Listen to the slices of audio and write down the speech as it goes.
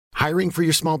Hiring for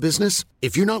your small business?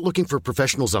 If you're not looking for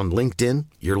professionals on LinkedIn,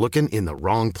 you're looking in the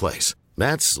wrong place.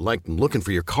 That's like looking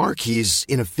for your car keys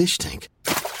in a fish tank.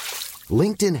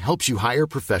 LinkedIn helps you hire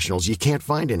professionals you can't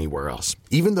find anywhere else,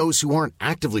 even those who aren't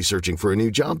actively searching for a new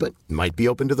job but might be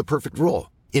open to the perfect role.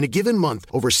 In a given month,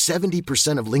 over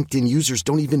 70% of LinkedIn users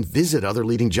don't even visit other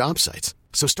leading job sites.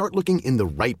 So start looking in the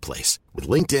right place. With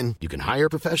LinkedIn, you can hire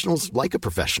professionals like a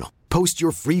professional. Post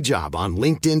your free job on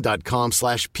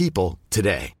linkedin.com/people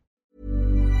today.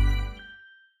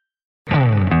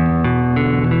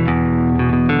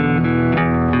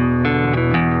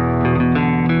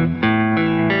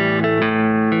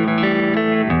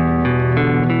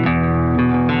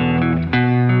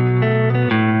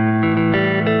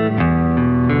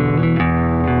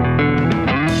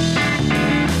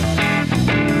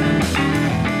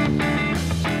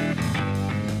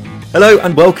 Hello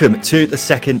and welcome to the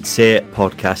Second Tier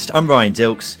Podcast. I'm Ryan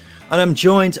Dilks and I'm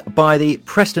joined by the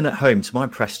Preston at home to my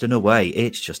Preston away.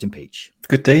 It's Justin Peach.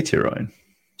 Good day to you, Ryan.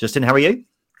 Justin, how are you?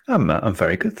 I'm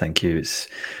very good, thank you. It's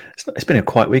been a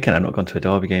quiet weekend. I've not gone to a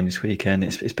derby game this weekend.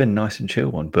 It's been a nice and chill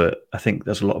one, but I think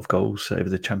there's a lot of goals over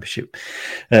the Championship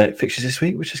fixtures this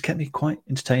week, which has kept me quite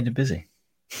entertained and busy.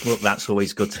 Well, that's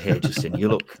always good to hear, Justin.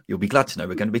 You'll be glad to know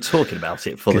we're going to be talking about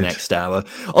it for the next hour.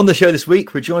 On the show this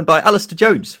week, we're joined by Alistair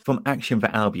Jones from Action for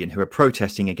Albion, who are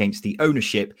protesting against the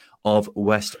ownership of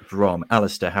West Brom.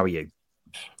 Alistair, how are you?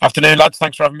 Afternoon, lads.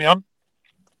 Thanks for having me on.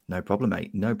 No problem,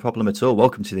 mate. No problem at all.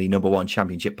 Welcome to the number one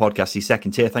Championship podcast, the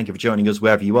Second Tier. Thank you for joining us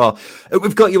wherever you are.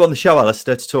 We've got you on the show,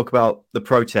 Alistair, to talk about the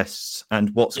protests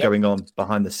and what's going on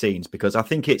behind the scenes, because I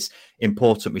think it's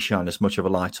important we shine as much of a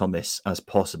light on this as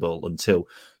possible until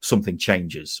something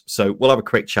changes. So we'll have a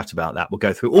quick chat about that. We'll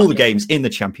go through all the games in the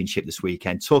Championship this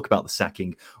weekend, talk about the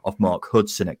sacking of Mark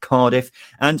Hudson at Cardiff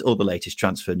and all the latest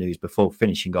transfer news before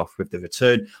finishing off with the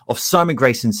return of Simon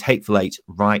Grayson's Hateful Eight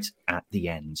right at the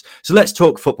end. So let's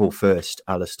talk football first,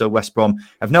 Alistair. West Brom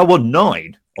have now won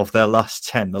 9 of their last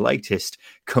 10, the latest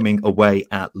coming away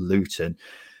at Luton.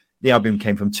 The Albion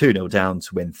came from 2-0 down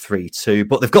to win 3-2,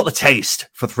 but they've got the taste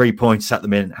for 3 points at the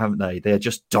minute, haven't they? They're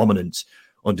just dominant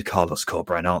under Carlos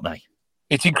Corberán, aren't they?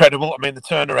 It's incredible. I mean, the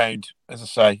turnaround, as I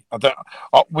say,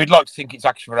 we'd like to think it's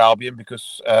Action for Albion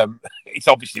because it's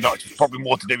obviously not. It's probably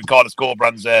more to do with Carlos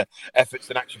Corberán's efforts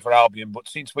than Action for Albion. But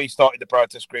since we started the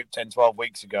protest group 10, 12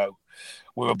 weeks ago,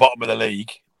 we were bottom of the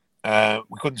league.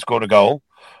 We couldn't score a goal.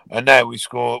 And now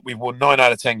we've won 9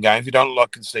 out of 10 games. We don't look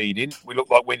like conceding. We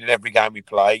look like winning every game we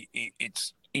play.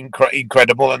 It's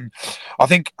incredible. And I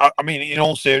think, in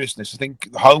all seriousness, I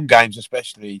think the home games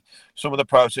especially, some of the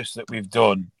protests that we've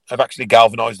done have actually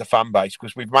galvanised the fan base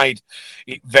because we've made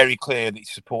it very clear that you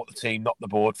support the team, not the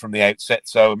board from the outset.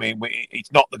 So,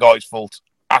 it's not the guys' fault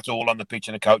at all on the pitch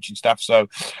and the coaching staff. So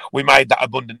we made that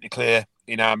abundantly clear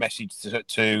in our message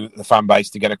to the fan base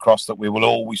to get across that we will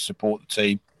always support the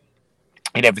team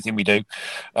in everything we do,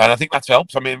 and I think that's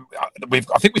helped. I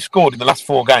think we've scored in the last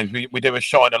 4 games. We do a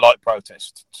shine a light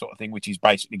protest sort of thing, which is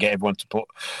basically get everyone to put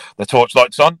the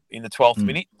torchlights on in the 12th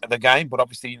minute of the game. But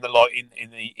obviously, in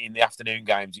the afternoon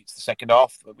games, it's the second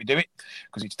half that we do it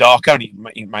because it's darker and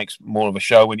it makes more of a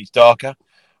show when it's darker.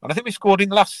 And I think we scored in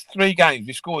the last 3 games.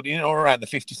 We scored in or around the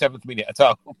 57th minute at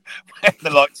home when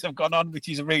the lights have gone on, which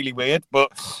is really weird.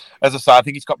 But as I say, I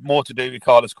think it's got more to do with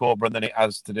Carlos Corberán than it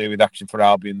has to do with Action for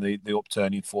Albion, the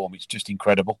upturning form. It's just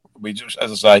incredible. We just,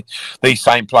 as I say, these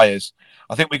same players,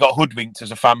 I think we got hoodwinked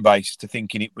as a fan base to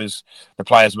thinking it was the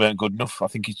players weren't good enough. I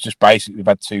think it's just basically we've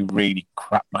had 2 really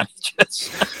crap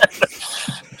managers.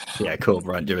 Yeah,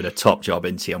 Corberán doing a top job,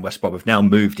 isn't he? And West Brom have now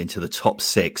moved into the top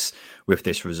 6 with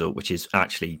this result, which is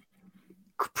actually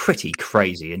pretty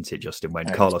crazy, isn't it, Justin, when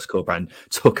Carlos Corberán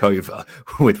took over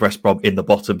with West Brom in the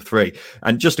bottom 3.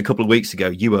 And just a couple of weeks ago,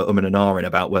 you were and ahhing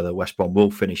about whether West Brom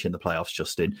will finish in the playoffs,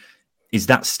 Justin. Is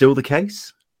that still the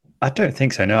case? I don't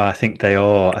think so, no. I think they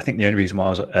are. I think the only reason why I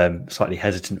was slightly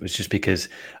hesitant was just because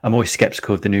I'm always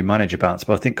sceptical of the new manager bounce.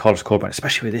 But I think Carlos Corberán,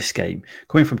 especially with this game,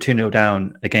 coming from 2-0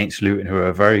 down against Luton, who are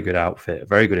a very good outfit, a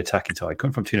very good attacking side,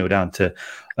 coming from 2-0 down to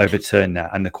overturn that,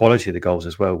 and the quality of the goals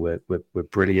as well were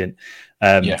brilliant.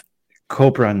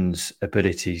 Corberán's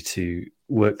ability to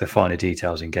work the finer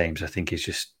details in games, I think, is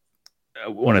just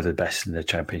one of the best in the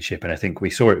Championship. And I think we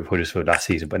saw it with Huddersfield last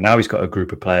season, but now he's got a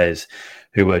group of players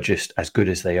who are just as good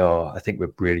as they are. I think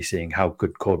we're really seeing how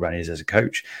good Corberán is as a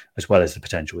coach, as well as the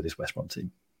potential with this West Brom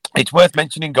team. It's worth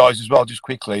mentioning, guys, as well, just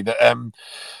quickly, that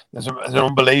there's an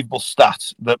unbelievable stat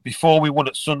that before we won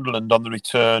at Sunderland on the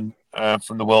return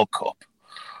from the World Cup,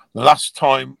 the last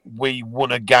time we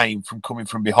won a game from coming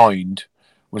from behind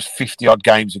was 50-odd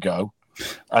games ago.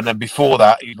 And then before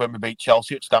that is when we beat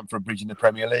Chelsea at Stamford Bridge in the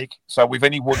Premier League. So we've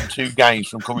only won 2 games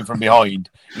from coming from behind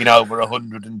in over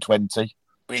 120,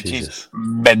 which is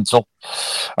mental.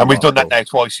 And we've done that now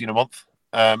twice in a month.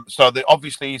 So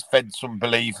obviously he's fed some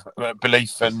belief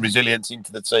and resilience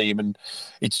into the team, and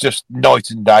it's just night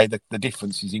and day. The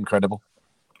difference is incredible.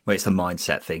 Well, it's the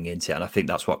mindset thing, isn't it? And I think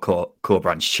that's what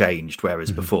Corbrand's changed,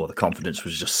 whereas before the confidence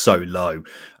was just so low,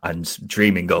 and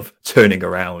dreaming of turning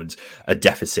around a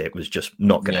deficit was just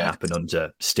not going to happen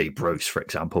under Steve Bruce, for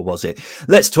example, was it?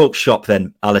 Let's talk shop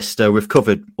then, Alistair. We've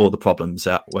covered all the problems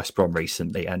at West Brom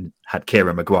recently and had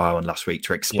Kieran Maguire on last week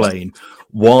to explain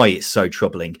why it's so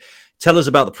troubling. Tell us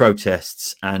about the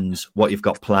protests and what you've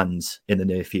got planned in the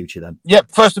near future then. Yeah,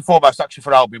 first and foremost, Action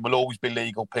for Albion will always be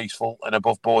legal, peaceful and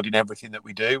above board in everything that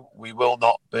we do. We will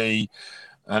not be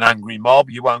an angry mob.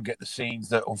 You won't get the scenes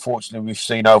that unfortunately we've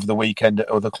seen over the weekend at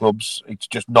other clubs. It's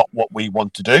just not what we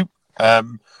want to do.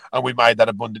 And we made that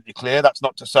abundantly clear. That's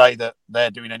not to say that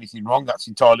they're doing anything wrong. That's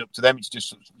entirely up to them. It's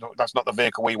just, that's not the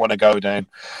vehicle we want to go down.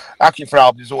 Action for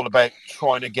Albion is all about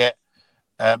trying to get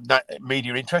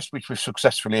media interest, which we've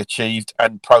successfully achieved,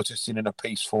 and protesting in a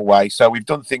peaceful way. So we've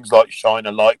done things like Shine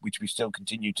a Light, which we still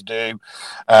continue to do.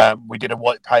 We did a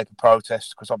white paper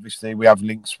protest because obviously we have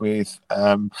links with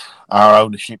our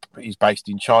ownership is based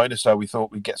in China. So we thought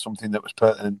we'd get something that was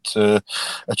pertinent to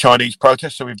a Chinese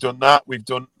protest. So we've done that. We've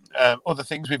done other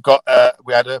things. We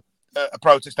had a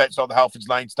protest outside the Halfords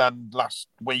Lane stand last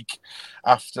week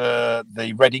after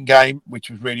the Reading game, which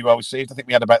was really well received. I think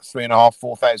we had about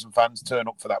 3,500-4,000 fans turn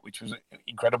up for that, which was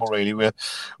incredible, really. We're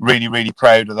really, really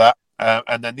proud of that.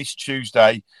 And then this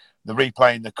Tuesday, the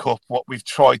replay in the Cup, what we've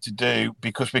tried to do,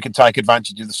 because we can take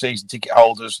advantage of the season ticket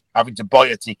holders having to buy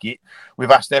a ticket, we've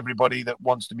asked everybody that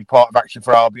wants to be part of Action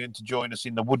for Albion to join us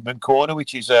in the Woodman Corner,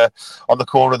 which is on the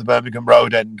corner of the Birmingham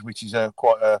Road end, which is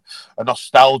quite a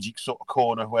nostalgic sort of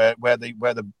corner where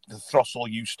the throstle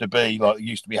used to be, like it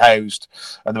used to be housed,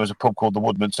 and there was a pub called the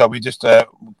Woodman. So we just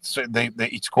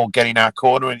it's called Getting Our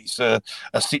Corner, and it's a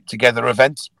sit together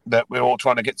event that we're all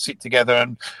trying to sit together,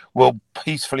 and we'll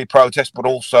peacefully protest, but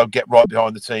also get right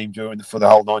behind the team for the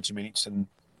whole 90 minutes, and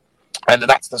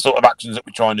that's the sort of actions that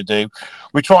we're trying to do.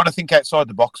 We're trying to think outside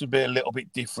the box and be a little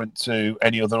bit different to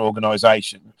any other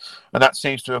organisation, and that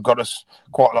seems to have got us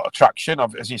quite a lot of traction.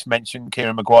 As you mentioned,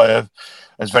 Kieran Maguire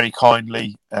has very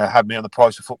kindly had me on the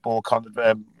Price of Football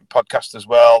podcast as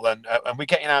well, and we're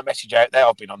getting our message out there.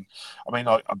 I've been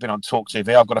on Talk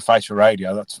TV. I've got a face for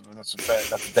radio. That's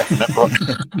a definite.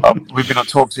 But we've been on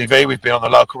Talk TV. We've been on the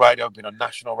local radio. We've been on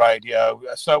national radio.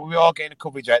 So we are getting a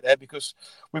coverage out there because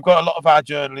we've got a lot of our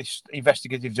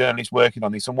investigative journalists working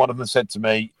on this. And one of them said to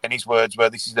me, in his words, "Where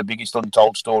this is the biggest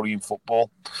untold story in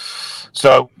football."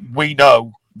 So we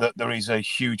know that there is a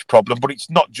huge problem, but it's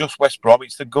not just West Brom,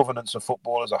 it's the governance of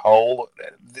football as a whole.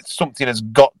 Something has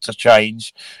got to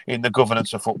change in the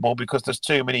governance of football because there's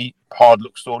too many hard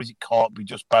luck stories. It can't be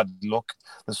just bad luck.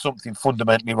 There's something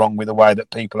fundamentally wrong with the way that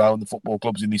people own the football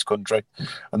clubs in this country,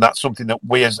 and that's something that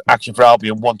we as Action for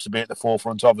Albion want to be at the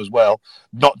forefront of as well,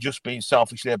 not just being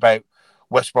selfishly about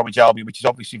West Bromwich Albion, which is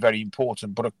obviously very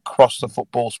important, but across the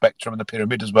football spectrum and the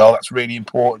pyramid as well. That's really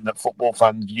important that football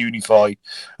fans unify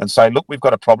and say, look, we've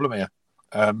got a problem here.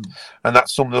 And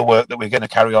that's some of the work that we're going to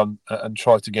carry on and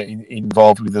try to get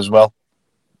involved with as well.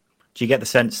 Do you get the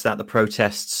sense that the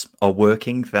protests are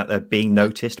working, that they're being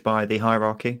noticed by the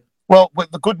hierarchy? Well,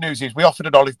 the good news is we offered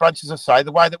an olive branch, as I say.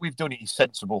 The way that we've done it is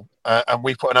sensible. And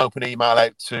we put an open email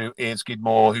out to Ian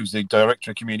Skidmore, who's the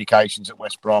Director of Communications at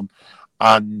West Brom,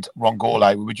 and Ron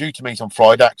Gourlay. We were due to meet on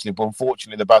Friday, actually, but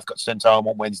unfortunately they both got sent home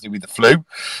on Wednesday with the flu.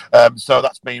 So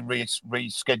that's been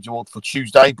rescheduled for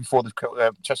Tuesday before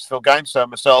the Chesterfield game. So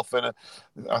myself and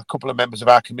a couple of members of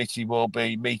our committee will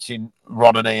be meeting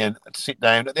Ron and Ian to sit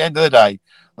down. At the end of the day,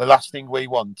 the last thing we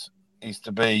want is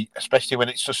to be, especially when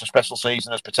it's such a special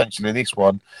season as potentially this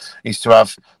one, is to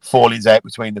have fallings out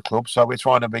between the clubs. So we're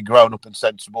trying to be grown up and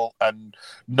sensible and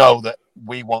know that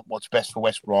we want what's best for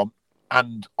West Brom.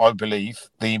 And I believe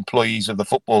the employees of the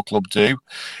football club do.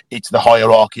 It's the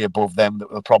hierarchy above them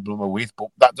that the problem are with. But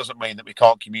that doesn't mean that we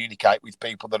can't communicate with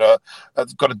people that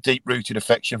have got a deep-rooted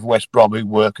affection for West Brom who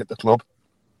work at the club.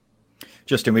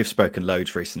 Justin, we've spoken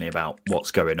loads recently about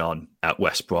what's going on at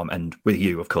West Brom, and with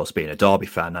you, of course, being a Derby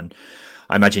fan. And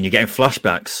I imagine you're getting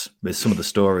flashbacks with some of the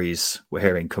stories we're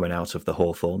hearing coming out of the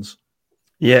Hawthorns.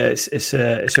 Yeah, it's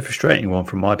a frustrating one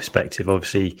from my perspective.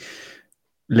 Obviously,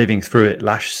 living through it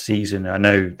last season, I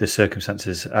know the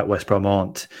circumstances at West Brom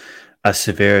aren't as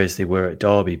severe as they were at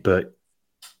Derby, but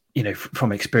you know,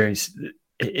 from experience,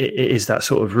 it is that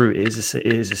sort of route. It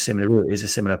is a similar route. It is a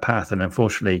similar path, and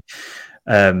unfortunately,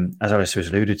 as Alistair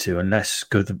has alluded to, unless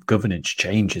governance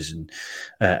changes and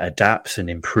adapts and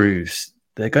improves,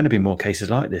 there are going to be more cases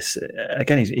like this.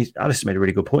 Again, Alistair made a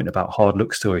really good point about hard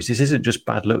luck stories. This isn't just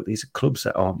bad luck. These are clubs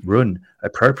that aren't run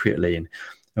appropriately. And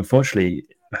unfortunately,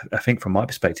 I think from my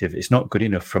perspective, it's not good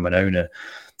enough from an owner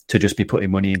to just be putting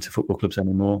money into football clubs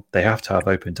anymore. They have to have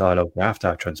open dialogue. They have to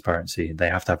have transparency. And they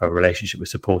have to have a relationship with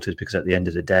supporters, because at the end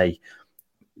of the day,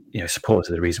 supporters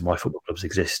are the reason why football clubs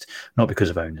exist, not because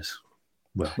of owners.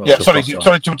 Sorry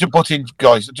to butt in,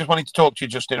 guys. I just wanted to talk to you,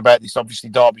 Justin, about this. Obviously,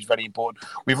 Derby is very important.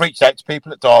 We've reached out to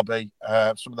people at Derby,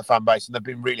 some of the fan base, and they've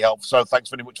been really helpful. So thanks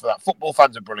very much for that. Football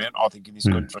fans are brilliant, I think, in this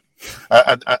country,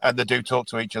 and they do talk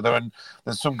to each other. And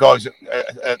there's some guys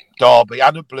at Derby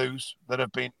and at Blues that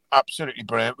have been absolutely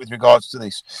brilliant with regards to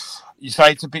this. You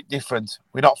say it's a bit different.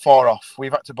 We're not far off.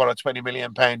 We've had to borrow £20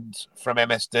 million from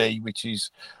MSD, which is,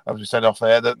 as we said off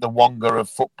there, the Wonga of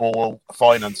football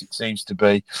finance, it seems to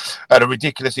be, at a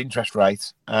ridiculous interest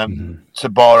rate to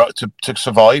borrow to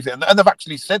survive. And they've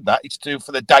actually said that it's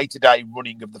for the day-to-day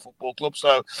running of the football club.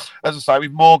 So, as I say,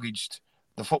 we've mortgaged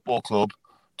the football club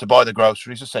to buy the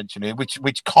groceries, essentially,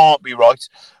 which can't be right.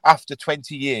 After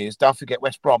 20 years, don't forget,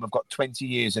 West Brom have got 20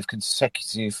 years of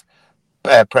consecutive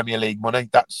Premier League money.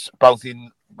 That's both in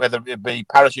whether it be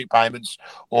parachute payments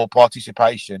or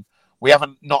participation. We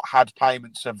haven't not had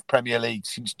payments of Premier League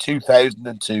since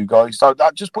 2002, guys. So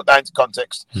that just put that into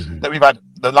context, that we've had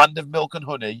the land of milk and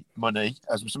honey money,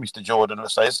 as Mr. Jordan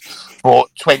says, for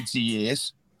 20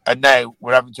 years, and now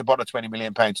we're having to borrow £20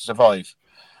 million to survive.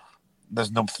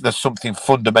 There's something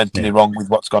fundamentally wrong with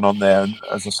what's gone on there. And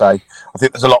as I say, I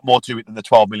think there's a lot more to it than the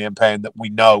 £12 million that we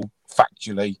know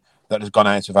factually that has gone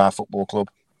out of our football club.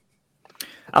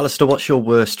 Alistair, what's your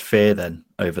worst fear then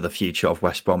over the future of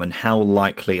West Brom, and how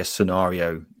likely a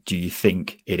scenario do you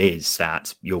think it is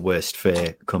that your worst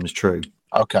fear comes true?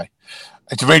 Okay.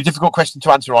 It's a really difficult question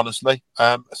to answer, honestly.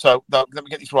 So let me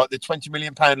get this right. The £20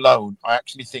 million loan, I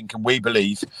actually think, and we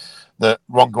believe, that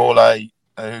Ron Gourlay,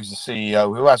 who's the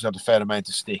CEO, who has had a fair amount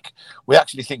of stick, we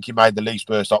actually think he made the least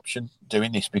worst option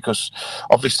doing this, because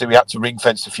obviously we had to ring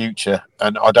fence the future,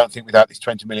 and I don't think without this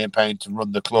 £20 million to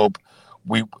run the club,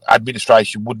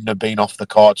 administration wouldn't have been off the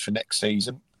cards for next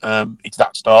season. It's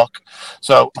that stark.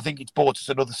 So I think it's bought us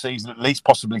another season, at least,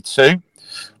 possibly two.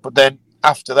 But then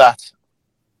after that,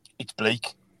 it's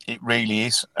bleak. It really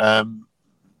is.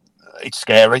 It's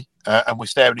scary, and we're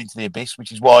staring into the abyss,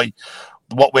 which is why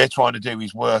what we're trying to do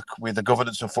is work with the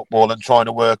governance of football and trying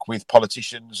to work with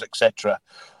politicians, etc.,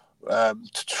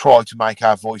 to try to make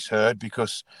our voice heard,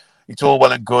 because it's all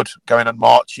well and good going on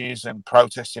marches and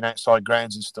protesting outside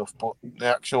grounds and stuff, but the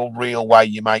actual real way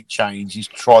you make change is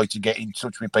try to get in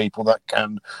touch with people that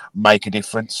can make a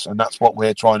difference, and that's what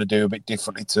we're trying to do a bit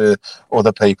differently to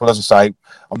other people. As I say,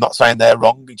 I'm not saying they're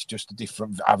wrong, it's just a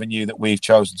different avenue that we've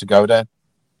chosen to go down.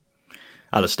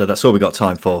 Alistair, that's all we've got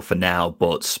time for now,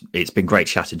 but it's been great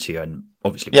chatting to you, and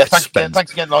obviously... Yeah,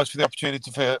 thanks again, Lars, for the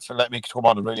opportunity for letting me come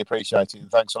on. I really appreciate it,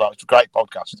 and thanks a lot. It's a great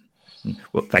podcast.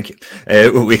 Well, thank you.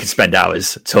 We could spend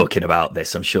hours talking about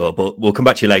this, I'm sure, but we'll come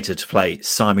back to you later to play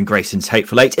Simon Grayson's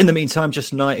Hateful Eight. In the meantime,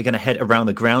 Justin and I are going to head around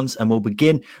the grounds, and we'll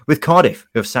begin with Cardiff,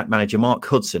 who have sacked manager Mark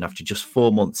Hudson after just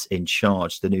 4 months in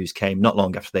charge. The news came not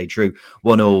long after they drew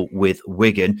 1-1 with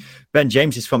Wigan. Ben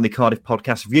James is from the Cardiff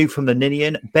podcast View from the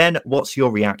Ninian. Ben, what's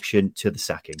your reaction to the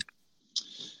sacking?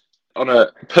 On a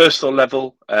personal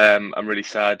level, I'm really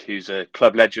sad. He's a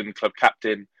club legend, club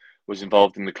captain, was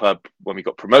involved in the club when we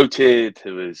got promoted,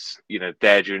 who was,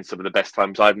 there during some of the best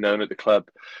times I've known at the club,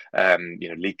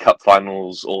 League Cup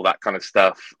finals, all that kind of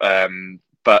stuff.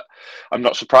 But I'm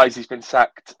not surprised he's been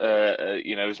sacked,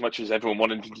 as much as everyone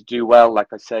wanted him to do well.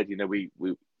 Like I said,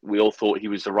 we all thought he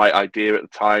was the right idea at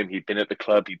the time. He'd been at the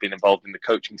club, he'd been involved in the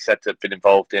coaching setup, been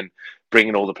involved in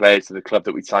bringing all the players to the club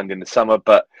that we signed in the summer,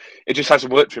 but it just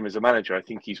hasn't worked for him as a manager. I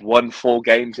think he's won 4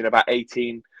 games in about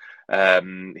 18.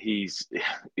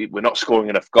 We're not scoring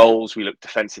enough goals. We look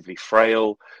defensively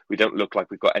frail. We don't look like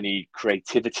we've got any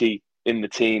creativity in the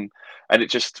team, and it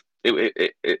just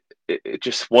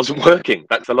wasn't working.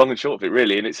 That's the long and short of it,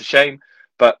 really, and it's a shame.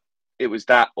 But it was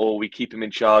that, or we keep him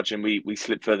in charge and we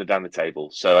slip further down the table.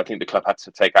 So I think the club had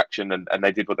to take action, and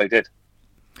they did what they did.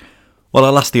 Well,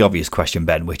 I'll ask the obvious question,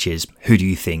 Ben, which is, who do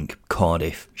you think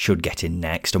Cardiff should get in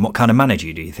next, and what kind of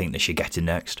manager do you think they should get in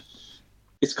next?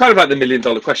 It's kind of like the $1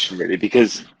 million question, really,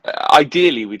 because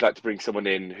ideally we'd like to bring someone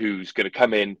in who's going to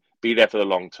come in, be there for the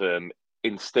long term,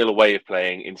 instill a way of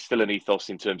playing, instill an ethos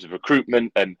in terms of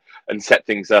recruitment, and set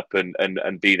things up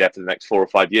and be there for the next 4 or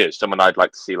 5 years. Someone I'd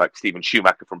like to see, like Stephen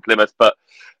Schumacher from Plymouth. But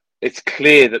it's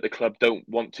clear that the club don't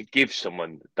want to give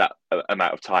someone that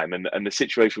amount of time. And the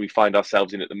situation we find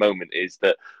ourselves in at the moment is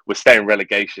that we're staying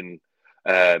relegation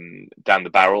down the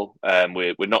barrel.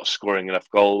 We're not scoring enough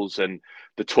goals. And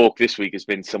the talk this week has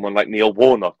been someone like Neil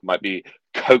Warnock might be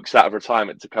coaxed out of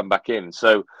retirement to come back in.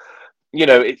 So,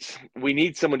 we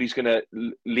need someone who's going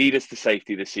to lead us to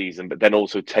safety this season, but then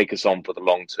also take us on for the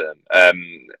long term.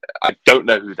 I don't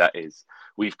know who that is.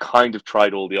 We've kind of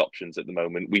tried all the options at the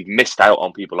moment. We've missed out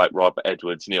on people like Rob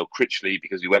Edwards, Neil Critchley,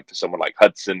 because we went for someone like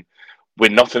Hudson. We're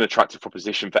not an attractive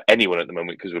proposition for anyone at the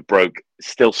moment because we're broke,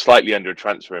 still slightly under a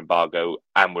transfer embargo,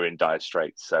 and we're in dire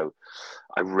straits. So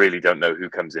I really don't know who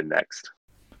comes in next.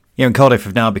 Yeah, and Cardiff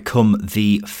have now become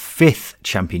the 5th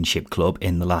Championship club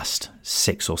in the last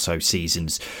 6 or so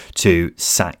seasons to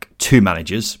sack 2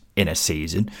 managers in a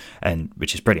season, and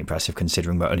which is pretty impressive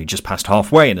considering we're only just past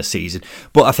halfway in a season.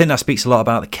 But I think that speaks a lot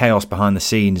about the chaos behind the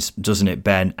scenes, doesn't it,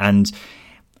 Ben? And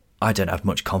I don't have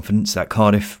much confidence that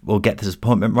Cardiff will get this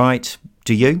appointment right.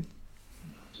 Do you?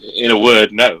 In a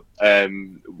word, no.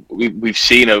 We've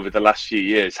seen over the last few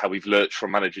years how we've lurched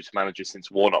from manager to manager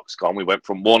since Warnock's gone. We went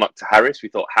from Warnock to Harris. We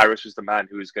thought Harris was the man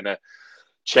who was going to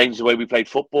change the way we played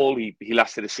football. He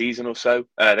lasted a season or so.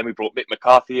 Then we brought Mick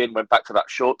McCarthy in, went back to that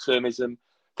short-termism.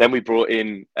 Then we brought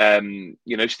in,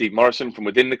 Steve Morrison from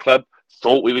within the club.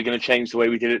 Thought we were going to change the way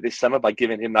we did it this summer by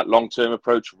giving him that long-term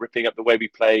approach, ripping up the way we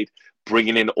played,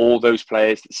 bringing in all those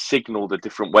players that signalled a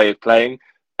different way of playing.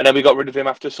 And then we got rid of him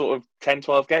after sort of 10,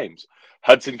 12 games.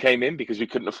 Hudson came in because we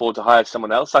couldn't afford to hire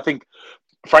someone else. I think,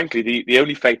 frankly, the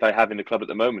only faith I have in the club at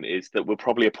the moment is that we'll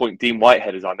probably appoint Dean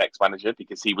Whitehead as our next manager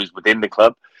because he was within the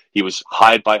club. He was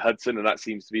hired by Hudson, and that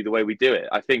seems to be the way we do it.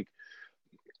 I think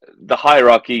the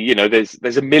hierarchy,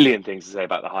 there's a million things to say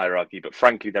about the hierarchy, but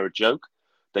frankly, they're a joke.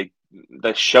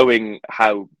 They're showing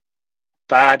how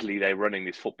badly they're running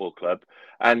this football club,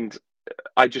 and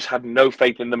I just have no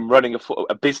faith in them running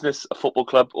a business, a football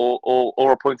club,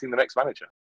 or appointing the next manager.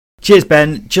 Cheers,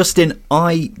 Ben. Justin,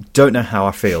 I don't know how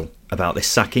I feel about this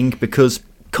sacking because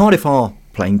Cardiff are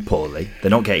playing poorly. They're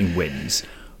not getting wins.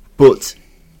 But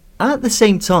at the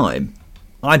same time,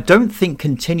 I don't think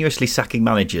continuously sacking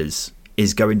managers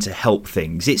is going to help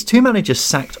things. It's 2 managers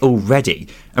sacked already,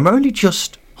 and we're only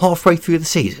just halfway through the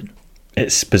season.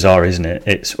 It's bizarre, isn't it?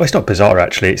 It's not bizarre,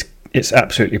 actually. It's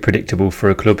absolutely predictable for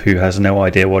a club who has no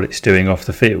idea what it's doing off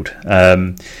the field.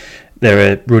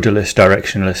 They're a rudderless,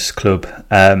 directionless club,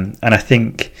 and I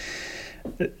think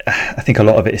a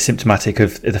lot of it is symptomatic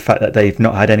of the fact that they've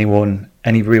not had any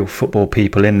real football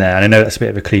people in there. And I know that's a bit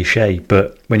of a cliche,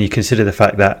 but when you consider the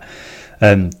fact that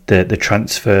the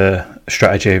transfer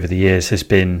strategy over the years has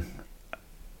been,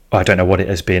 I don't know what it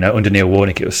has been. Under Neil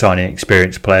Warnock, it was signing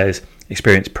experienced players,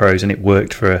 experienced pros, and it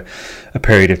worked for a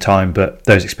period of time. But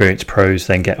those experienced pros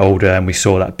then get older, and we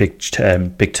saw that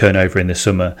big turnover in the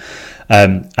summer.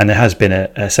 And there has been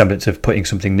a semblance of putting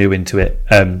something new into it.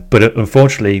 But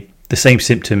unfortunately, the same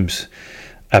symptoms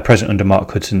are present under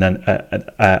Mark Hudson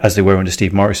as they were under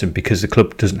Steve Morrison, because the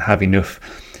club doesn't have enough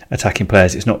attacking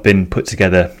players. It's not been put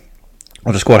together,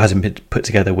 or the squad hasn't been put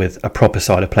together with a proper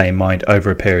side of play in mind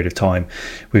over a period of time.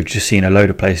 We've just seen a load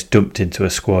of players dumped into a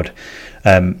squad,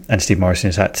 and Steve Morrison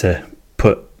has had to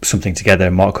put something together,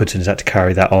 and Mark Hudson has had to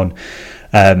carry that on.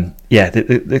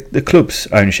 The club's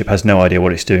ownership has no idea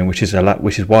what it's doing, which is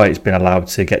why it's been allowed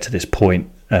to get to this point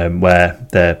where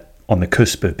they're on the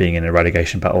cusp of being in a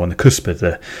relegation battle, on the cusp of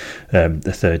the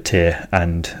third tier,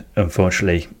 and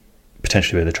unfortunately,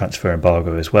 potentially with a transfer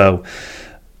embargo as well.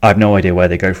 I have no idea where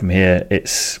they go from here.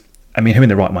 Who in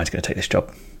the right mind is going to take this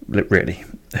job? Really,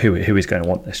 who is going to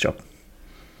want this job?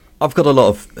 I've got a lot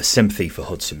of sympathy for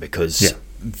Hudson because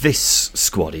this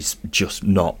squad is just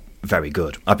not very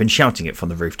good. I've been shouting it from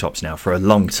the rooftops now for a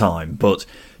long time, but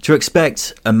to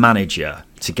expect a manager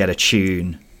to get a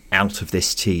tune out of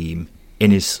this team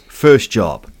in his first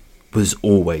job was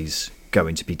always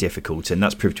going to be difficult, and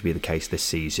that's proved to be the case this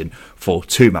season for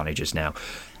 2 managers now.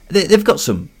 They've got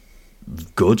some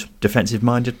good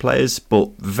defensive-minded players, but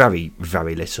very,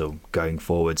 very little going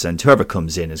forwards, and whoever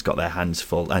comes in has got their hands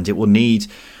full, and they will need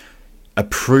a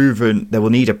proven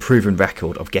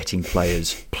record of getting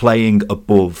players playing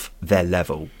above their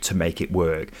level to make it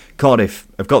work. Cardiff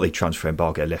have got the transfer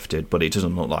embargo lifted, but it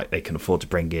doesn't look like they can afford to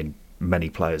bring in many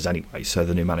players anyway, so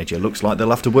the new manager looks like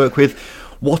they'll have to work with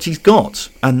what he's got,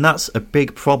 and that's a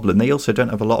big problem. They also don't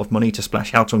have a lot of money to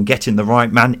splash out on getting the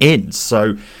right man in,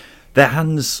 so their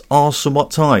hands are somewhat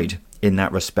tied in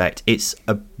that respect. It's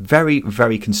a very,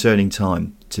 very concerning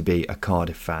time to be a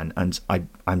Cardiff fan, and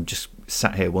I'm just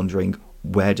sat here wondering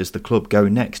where does the club go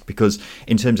next? Because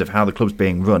in terms of how the club's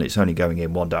being run, it's only going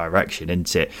in one direction,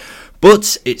 isn't it?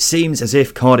 But it seems as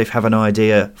if Cardiff have an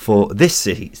idea for this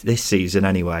season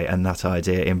anyway, and that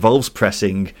idea involves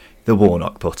pressing the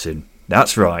Warnock button.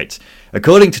 That's right.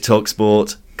 According to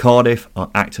TalkSport, Cardiff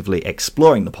are actively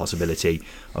exploring the possibility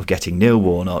of getting Neil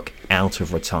Warnock out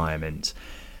of retirement.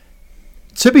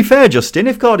 To be fair, Justin,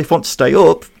 if Cardiff want to stay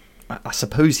up, I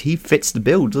suppose he fits the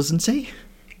bill, doesn't he?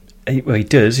 Well, he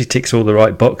does. He ticks all the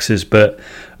right boxes, but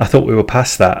I thought we were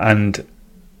past that, and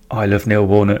I love Neil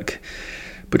Warnock.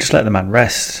 But just let the man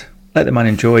rest. Let the man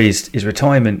enjoy his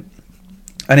retirement.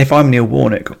 And if I'm Neil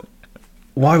Warnock,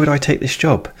 why would I take this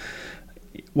job?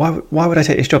 Why would I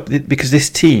take this job? Because this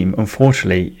team,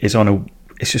 unfortunately, it's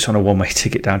just on a one-way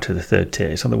ticket down to the third tier.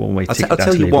 It's on the one-way ticket down to I'll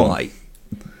tell you League why.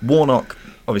 One. Warnock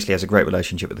obviously has a great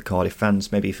relationship with the Cardiff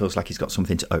fans. Maybe he feels like he's got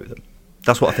something to owe them.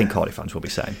 That's what I think Cardiff fans will be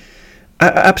saying.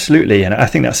 Absolutely, and I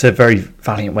think that's a very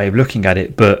valiant way of looking at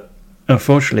it. But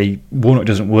unfortunately, Warnock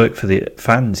doesn't work for the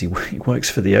fans. He works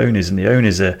for the owners, and the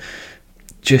owners are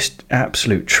just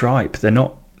absolute tripe. They're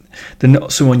not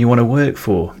someone you want to work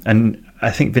for. And I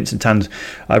think Vincent Tan's,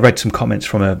 I read some comments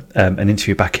from an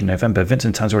interview back in November.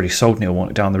 Vincent Tan's already sold Neil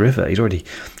Warnock down the river. He's already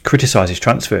criticised his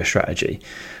transfer strategy,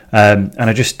 and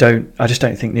I just don't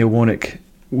think Neil Warnock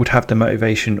would have the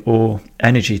motivation or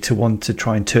energy to want to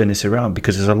try and turn this around,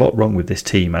 because there's a lot wrong with this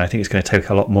team, and I think it's going to take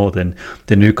a lot more than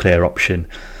the nuclear option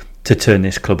to turn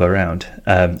this club around.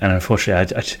 And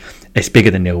unfortunately, it's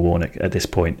bigger than Neil Warnock at this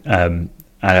point.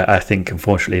 I think,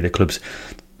 unfortunately, the club's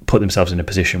put themselves in a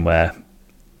position where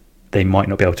they might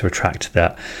not be able to attract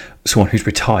someone who's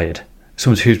retired,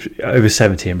 someone who's over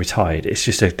 70 and retired. It's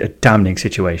just a damning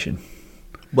situation.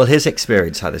 Well, his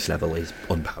experience at this level is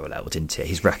unparalleled, isn't it?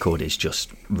 His record is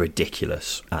just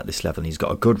ridiculous at this level, and he's got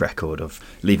a good record of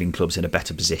leaving clubs in a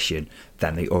better position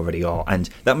than they already are. And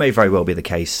that may very well be the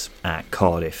case at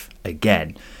Cardiff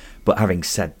again. But having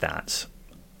said that,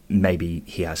 maybe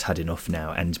he has had enough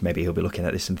now, and maybe he'll be looking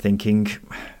at this and thinking,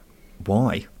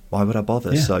 why? Why would I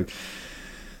bother? Yeah. So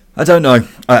I don't know.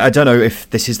 I don't know if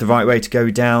this is the right way to go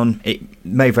down. It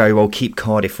may very well keep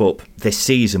Cardiff up this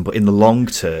season, but in the long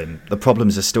term, the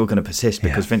problems are still going to persist,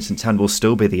 because Vincent Tan will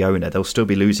still be the owner. They'll still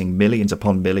be losing millions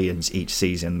upon millions each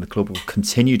season. The club will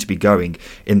continue to be going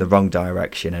in the wrong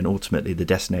direction, and ultimately the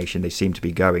destination they seem to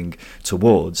be going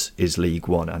towards is League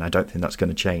One, and I don't think that's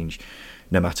going to change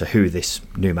no matter who this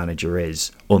new manager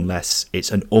is, unless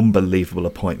it's an unbelievable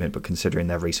appointment. But considering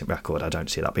their recent record, I don't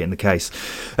see that being the case.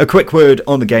 A quick word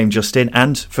on the game, Justin,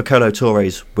 and for Kolo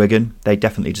Touré's Wigan. They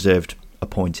definitely deserved a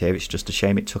point here. It's just a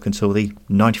shame it took until the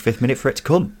 95th minute for it to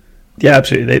come. Yeah,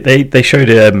 absolutely. They showed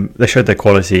their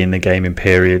quality in the game in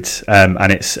periods,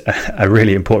 and it's a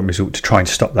really important result to try and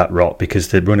stop that rot, because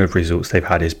the run of results they've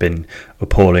had has been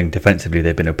appalling. Defensively,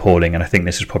 they've been appalling, and I think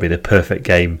this is probably the perfect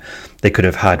game they could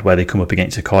have had, where they come up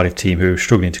against a Cardiff team who are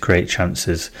struggling to create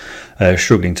chances,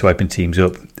 struggling to open teams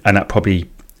up, and that probably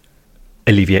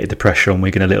alleviated the pressure on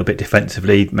Wigan a little bit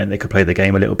defensively, meant they could play the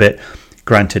game a little bit.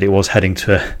 Granted, it was heading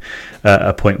to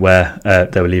a point where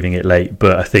they were leaving it late,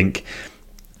 but I think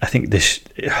this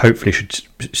hopefully should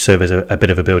serve as a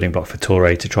bit of a building block for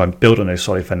Touré to try and build on those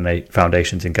solid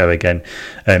foundations and go again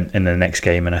in the next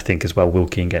game. And I think as well,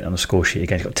 Wilkie get on the score sheet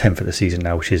again. He's got 10 for the season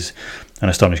now, which is an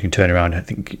astonishing turnaround. I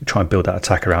think try and build that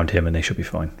attack around him, and they should be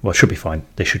fine. Well, it should be fine.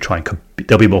 They should try and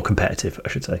they'll be more competitive, I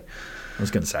should say. I was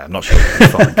going to say, I'm not sure they're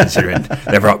fine, considering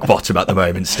they're rock bottom at the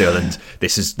moment still, and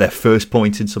this is their first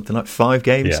point in something like 5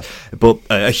 games. Yeah. But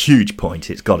a huge point,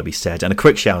 it's got to be said. And a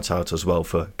quick shout out as well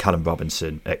for Callum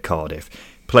Robinson at Cardiff.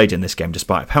 Played in this game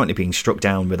despite apparently being struck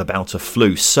down with a bout of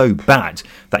flu so bad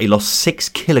that he lost 6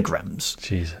 kilograms,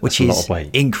 Jeez, which is a is lot of weight.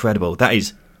 Incredible. That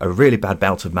is a really bad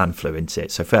bout of man flu, isn't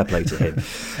it? So fair play to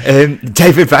him.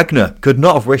 David Wagner could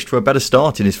not have wished for a better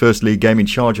start in his first league game in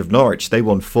charge of Norwich. They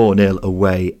won 4-0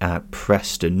 away at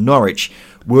Preston. Norwich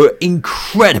were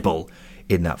incredible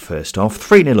in that first half.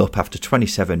 3-0 up after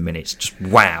 27 minutes. Just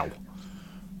wow.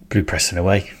 Blew Preston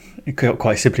away.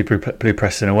 Quite simply blew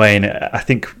Preston away, and I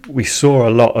think we saw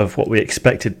a lot of what we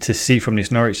expected to see from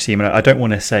this Norwich team. And I don't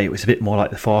want to say it was a bit more like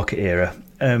the Farke era,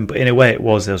 but in a way it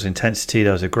was. There was intensity,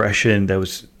 there was aggression,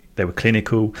 they were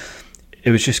clinical.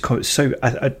 It was just so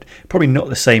probably not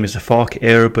the same as the Farke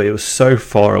era, but it was so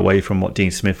far away from what Dean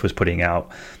Smith was putting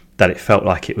out that it felt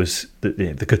like it was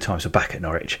the good times were back at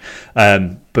Norwich.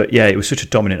 But yeah, it was such a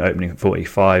dominant opening at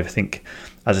 45. I think,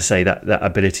 as I say, that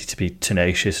ability to be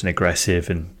tenacious and aggressive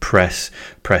and press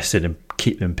it and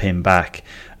keep them pinned back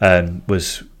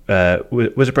was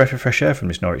a breath of fresh air from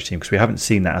this Norwich team, because we haven't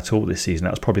seen that at all this season.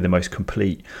 That was probably the most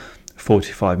complete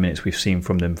 45 minutes we've seen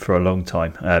from them for a long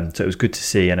time. So it was good to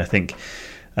see, and I think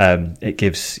it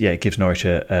gives Norwich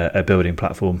a building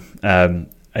platform.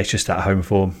 It's just at home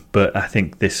form, but I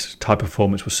think this type of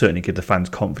performance will certainly give the fans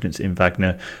confidence in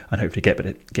Wagner and hopefully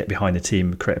get behind the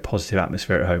team, create a positive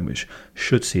atmosphere at home, which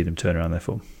should see them turn around their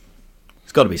form.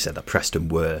 It's got to be said that Preston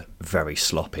were very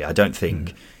sloppy. I don't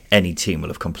think any team will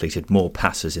have completed more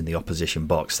passes in the opposition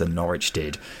box than Norwich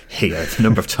did here. The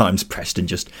number of times Preston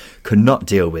just could not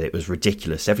deal with it was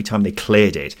ridiculous. Every time they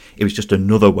cleared it, it was just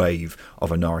another wave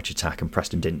of a Norwich attack, and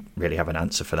Preston didn't really have an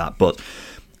answer for that. But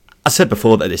I said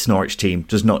before that this Norwich team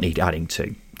does not need adding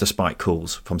to, despite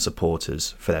calls from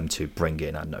supporters for them to bring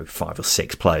in, 5 or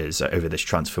 6 players over this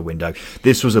transfer window.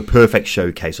 This was a perfect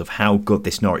showcase of how good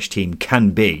this Norwich team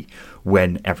can be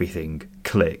when everything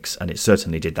clicks, and it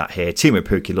certainly did that here. Timo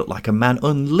Pukki looked like a man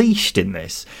unleashed in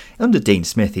this. Under Dean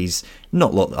Smith, he's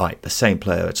not looked like the same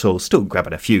player at all, still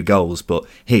grabbing a few goals, but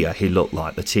here he looked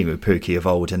like the Timo Pukki of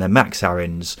old. And then Max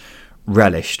Aarons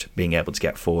relished being able to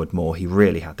get forward more. He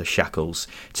really had the shackles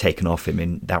taken off him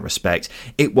in that respect.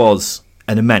 It was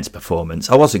an immense performance.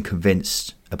 I wasn't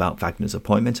convinced about Wagner's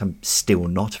appointment. I'm still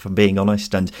not, if I'm being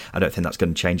honest, and I don't think that's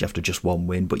going to change after just one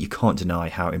win, but you can't deny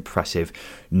how impressive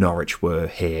Norwich were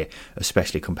here,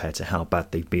 especially compared to how bad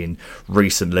they've been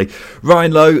recently.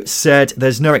 Ryan Lowe said,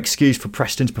 "There's no excuse for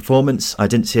Preston's performance. I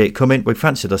didn't see it coming. We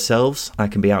fancied ourselves. I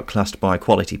can be outclassed by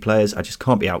quality players. I just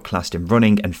can't be outclassed in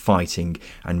running and fighting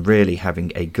and really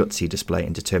having a gutsy display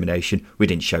and determination. We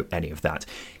didn't show any of that."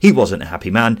 He wasn't a happy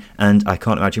man, and I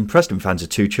can't imagine Preston fans are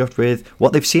too chuffed with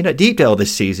what they've seen at Deepdale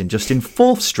this season. Just in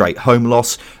 4th straight home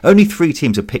loss, only 3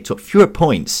 teams have picked up fewer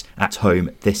points at home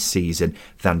this season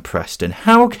than Preston.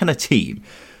 How can a team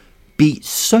be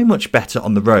so much better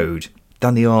on the road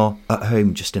than they are at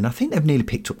home, Justin? I think they've nearly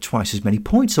picked up twice as many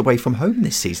points away from home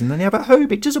this season than they have at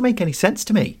home. It doesn't make any sense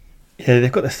to me. Yeah,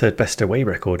 they've got the 3rd best away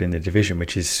record in the division,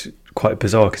 which is quite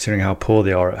bizarre considering how poor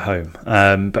they are at home.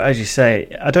 But as you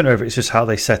say, I don't know if it's just how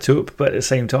they set up, but at the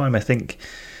same time, I think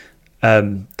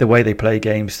the way they play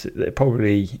games,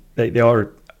 they are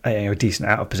a decent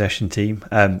out of possession team,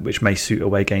 which may suit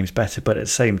away games better. But at the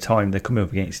same time, they're coming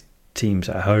up against teams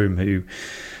at home who,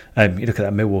 you look at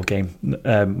that Millwall game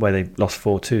where they lost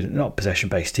 4-2. They're not a possession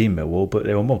based team, Millwall, but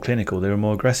they were more clinical, they were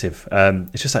more aggressive.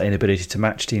 It's just that inability to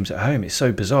match teams at home. It's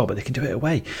so bizarre, but they can do it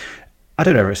away. I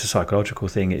don't know if it's a psychological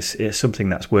thing. It's something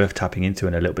that's worth tapping into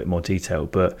in a little bit more detail,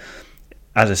 but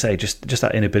as I say, just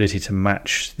that inability to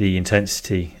match the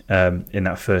intensity in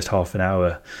that first half an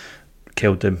hour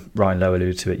killed them. Ryan Lowe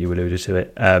alluded to it, you alluded to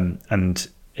it, and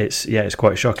it's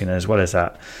quite shocking. And as well as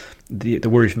that, the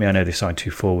worry for me, I know they signed 2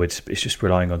 forwards, it's just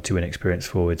relying on 2 inexperienced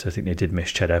forwards. I think they did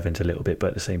miss Ched Evans a little bit, but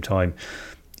at the same time,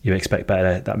 you expect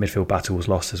better. That midfield battle was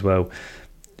lost as well.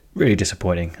 Really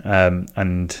disappointing,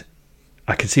 and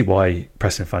I can see why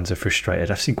Preston fans are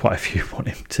frustrated. I've seen quite a few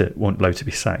want Lowe to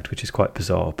be sacked, which is quite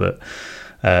bizarre. But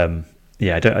I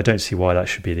don't see why that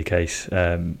should be the case,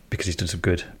 because he's done some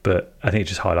good. But I think it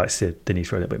just highlights the need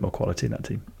for a little bit more quality in that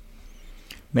team.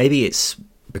 Maybe it's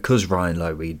because Ryan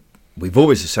Lowe, we've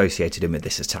always associated him with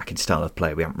this attacking style of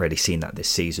play. We haven't really seen that this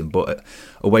season. But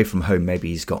away from home, maybe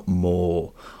he's got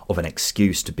more of an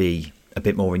excuse to be a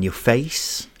bit more in your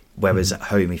face. Whereas at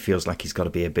home, he feels like he's got to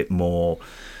be a bit more,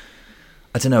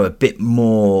 a bit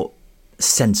more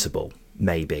sensible,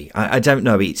 maybe. I don't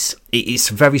know. It's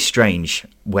very strange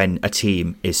when a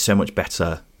team is so much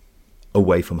better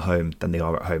away from home than they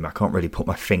are at home. I can't really put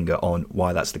my finger on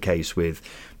why that's the case with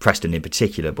Preston in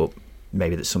particular, but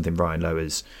maybe that's something Ryan Lowe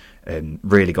has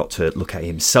really got to look at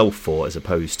himself for, as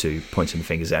opposed to pointing the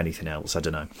fingers at anything else. I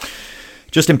don't know.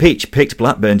 Justin Peach picked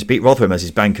Blackburn to beat Rotherham as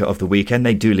his banker of the weekend.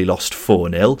 They duly lost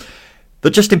 4-0. The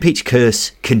Justin Peach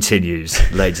curse continues,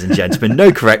 ladies and gentlemen.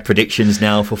 No correct predictions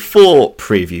now for 4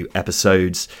 preview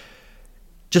episodes.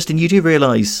 Justin, you do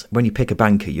realise when you pick a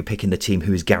banker, you're picking the team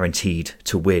who is guaranteed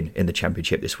to win in the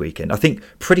Championship this weekend. I think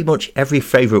pretty much every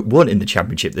favourite won in the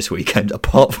Championship this weekend,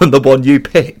 apart from the one you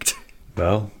picked.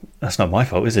 Well, that's not my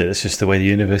fault, is it? It's just the way the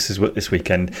universe has worked this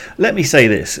weekend. Let me say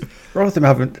this.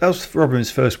 That was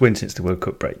Rotherham's first win since the World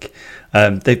Cup break.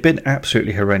 They've been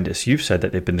absolutely horrendous. You've said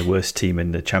that they've been the worst team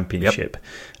in the Championship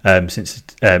since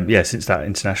that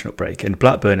international break. And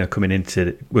Blackburn were coming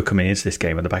into this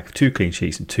game on the back of 2 clean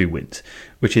sheets and 2 wins,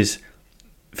 which is,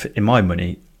 in my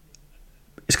money,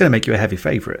 it's going to make you a heavy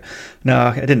favourite. Now,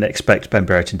 I didn't expect Ben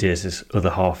Brereton Diaz's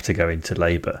other half to go into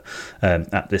labour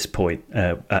at this point,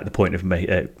 at the point of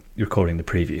recording the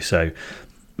preview. So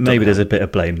maybe there's a bit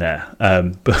of blame there.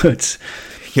 But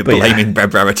you're blaming Ben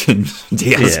Brereton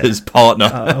Diaz's partner.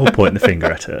 I'll point the finger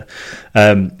at her.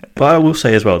 But I will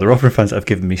say as well, the Rotherham fans that have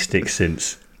given me stick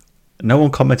since, no one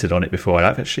commented on it before.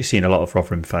 I've actually seen a lot of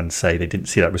Rotherham fans say they didn't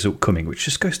see that result coming, which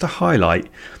just goes to highlight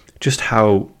just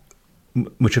how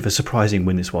much of a surprising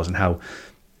win this was and how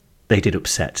they did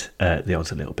upset the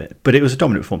odds a little bit. But it was a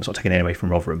dominant performance, not taking it away from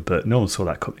Rotherham, but no one saw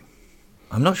that coming.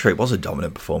 I'm not sure it was a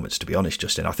dominant performance, to be honest,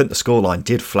 Justin. I think the scoreline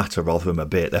did flatter Rotherham a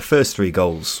bit. Their first 3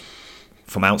 goals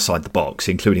from outside the box,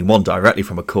 including one directly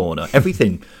from a corner,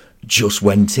 everything just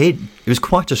went in. It was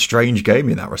quite a strange game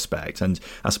in that respect, and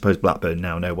I suppose Blackburn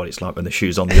now know what it's like when the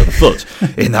shoe's on the other foot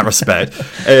in that respect.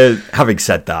 Having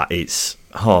said that, it's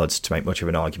hard to make much of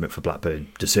an argument for Blackburn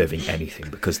deserving anything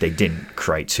because they didn't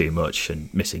create too much,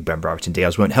 and missing Ben Brereton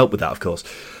Diaz won't help with that, of course.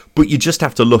 But you just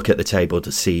have to look at the table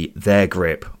to see their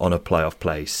grip on a playoff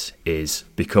place is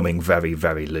becoming very,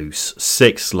 very loose.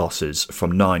 6 losses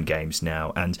from 9 games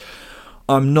now, and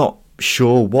I'm not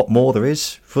sure what more there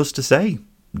is for us to say,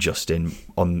 Justin,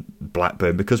 on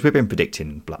Blackburn, because we've been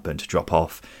predicting Blackburn to drop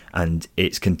off, and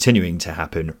it's continuing to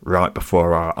happen right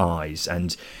before our eyes.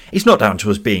 And it's not down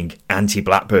to us being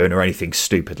anti-Blackburn or anything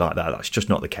stupid like that. That's just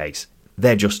not the case.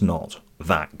 They're just not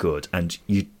that good, and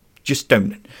you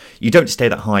don't stay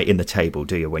that high in the table,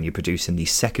 do you, when you're producing the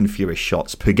second fewest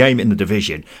shots per game in the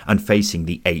division and facing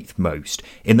the 8th most.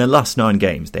 In the last 9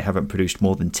 games, they haven't produced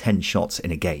more than 10 shots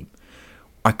in a game.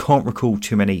 I can't recall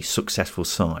too many successful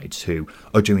sides who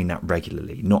are doing that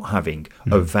regularly, not having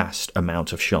a vast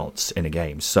amount of shots in a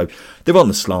game. So they're on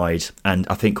the slide, and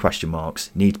I think question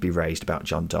marks need to be raised about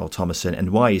John Dahl-Tomasson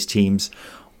and why his teams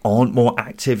aren't more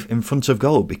active in front of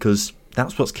goal, because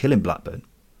that's what's killing Blackburn.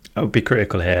 I would be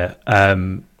critical here.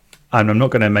 And I'm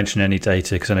not going to mention any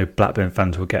data because I know Blackburn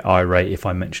fans will get irate if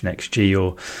I mention XG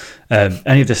or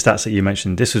any of the stats that you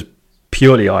mentioned. This was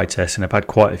purely eye test, and I've had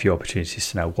quite a few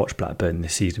opportunities to now watch Blackburn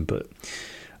this season, but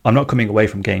I'm not coming away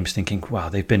from games thinking, wow,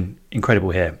 they've been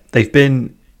incredible here. They've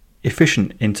been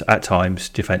efficient at times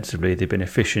defensively. They've been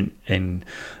efficient in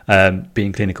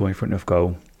being clinical in front of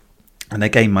goal, and their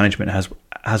game management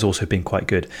has also been quite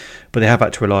good. But they have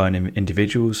had to rely on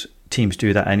individuals. Teams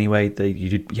do that anyway.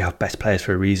 You have best players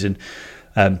for a reason.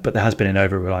 But there has been an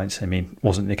over-reliance. I mean,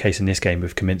 wasn't the case in this game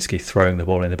with Kaminsky throwing the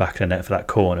ball in the back of the net for that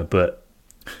corner, but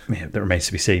that remains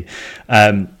to be seen.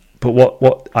 But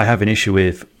what I have an issue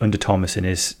with under Tomasson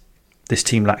is this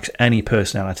team lacks any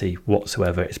personality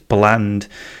whatsoever. It's bland.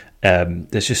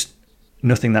 There's just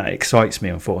nothing that excites me,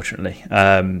 unfortunately.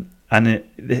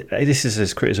 This is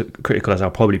as critical as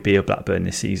I'll probably be of Blackburn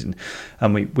this season.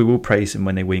 And we will praise them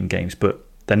when they win games, but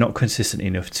they're not consistent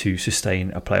enough to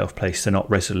sustain a playoff place. They're not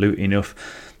resolute enough.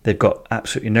 They've got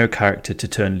absolutely no character to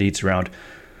turn leads around.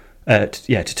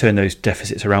 To turn those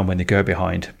deficits around when they go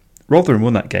behind. Rotherham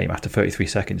won that game after 33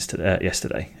 seconds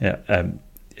yesterday.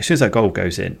 As soon as that goal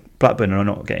goes in, Blackburn are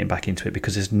not getting back into it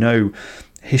because there's no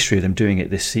history of them doing it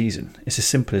this season. It's as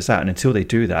simple as that. And until they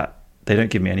do that, they don't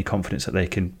give me any confidence that they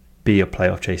can be a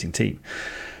playoff chasing team.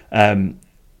 And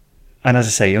as I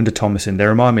say, under Tomasson, they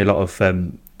remind me a lot of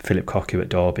Philip Cocu at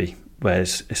Derby, where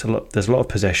there's a lot of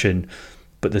possession,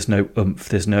 but there's no oomph,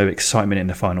 there's no excitement in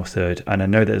the final third. And I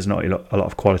know there's not a lot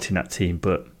of quality in that team,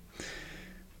 but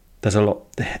there's a lot.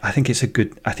 I think it's a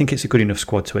good enough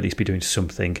squad to at least be doing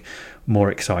something more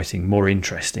exciting, more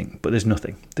interesting. But there's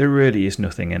nothing. There really is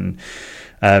nothing, and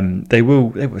they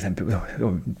will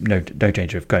no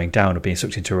danger of going down or being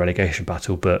sucked into a relegation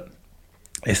battle. But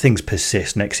if things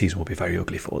persist, next season will be very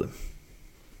ugly for them.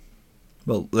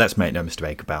 Well, let's make no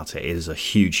mistake about it. It is a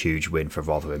huge, huge win for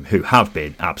Rotherham, who have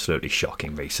been absolutely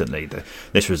shocking recently.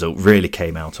 This result really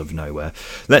came out of nowhere.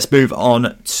 Let's move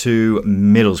on to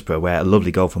Middlesbrough, where a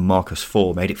lovely goal from Marcus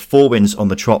Ford made it 4 wins on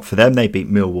the trot for them. They beat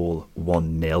Millwall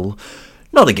 1-0.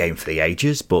 Not a game for the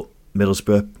ages, but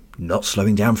Middlesbrough not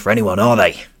slowing down for anyone, are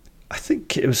they? I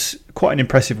think it was quite an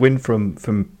impressive win from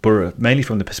Borough, mainly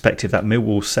from the perspective that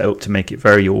Millwall set up to make it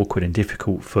very awkward and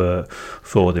difficult for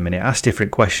them, and it asked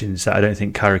different questions that I don't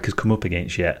think Carrick has come up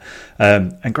against yet.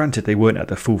 And granted, they weren't at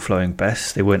the full-flowing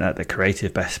best, they weren't at the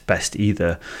creative best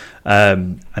either,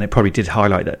 and it probably did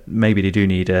highlight that maybe they do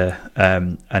need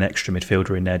an extra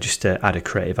midfielder in there just to add a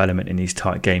creative element in these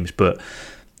tight games, but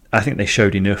I think they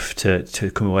showed enough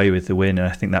to come away with the win, and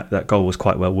I think that goal was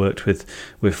quite well worked with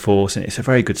Force, and it's a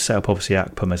very good setup. Obviously,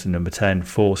 Akpom as the number 10,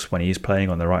 Force when he is playing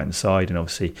on the right hand side, and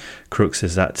obviously Crooks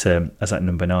as that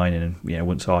number 9. And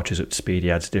once Archer's up to speed,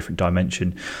 he adds a different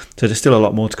dimension. So there's still a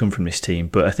lot more to come from this team,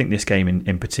 but I think this game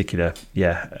in particular,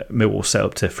 Millwall set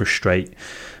up to frustrate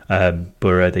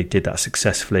Borough. They did that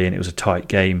successfully, and it was a tight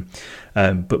game.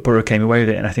 But Borough came away with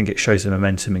it, and I think it shows the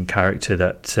momentum and character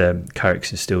that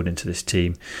Carrick's instilled into this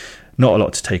team. Not a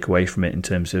lot to take away from it in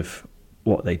terms of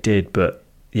what they did, but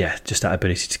just that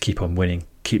ability to keep on winning,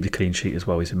 keep the clean sheet as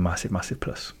well is a massive, massive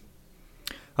plus.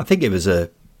 I think it was a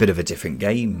bit of a different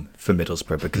game for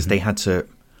Middlesbrough because they had to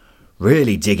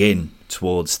really dig in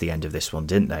towards the end of this one,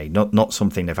 didn't they? Not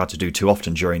something they've had to do too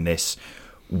often during this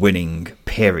winning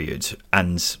period,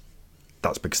 and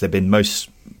that's because they've been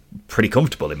pretty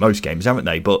comfortable in most games, haven't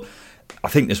they? But I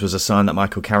think this was a sign that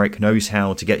Michael Carrick knows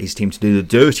how to get his team to do the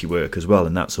dirty work as well,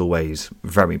 and that's always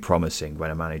very promising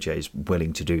when a manager is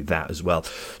willing to do that as well.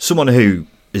 Someone who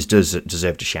does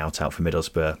deserve a shout out for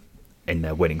Middlesbrough in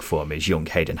their winning form is young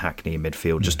Hayden Hackney in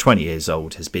midfield, just 20 years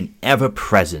old, has been ever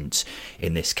present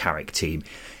in this Carrick team.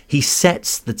 He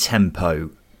sets the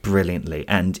tempo brilliantly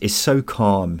and is so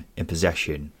calm in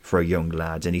possession for a young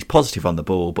lad, and he's positive on the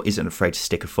ball but isn't afraid to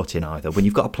stick a foot in either. When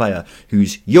you've got a player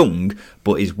who's young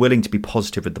but is willing to be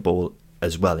positive with the ball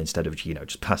as well, instead of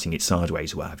just passing it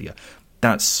sideways or what have you,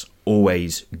 that's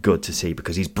always good to see,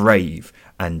 because he's brave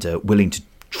and willing to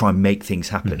try and make things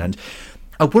happen. And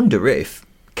I wonder if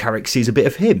Carrick sees a bit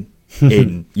of him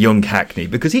in young Hackney,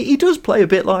 because he does play a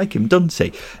bit like him, doesn't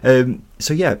he?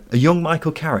 So yeah, a young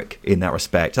Michael Carrick in that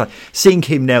respect. Seeing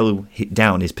him nail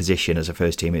down his position as a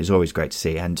first teamer is always great to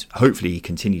see, and hopefully he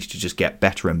continues to just get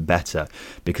better and better,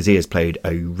 because he has played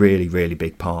a really, really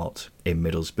big part in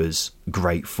Middlesbrough's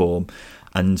great form,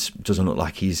 and doesn't look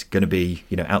like he's going to be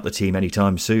out the team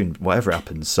anytime soon, whatever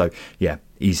happens. So yeah,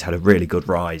 he's had a really good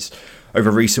rise over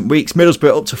recent weeks.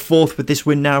 Middlesbrough up to 4th with this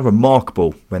win now.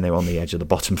 Remarkable when they were on the edge of the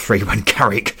bottom 3 when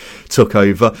Carrick took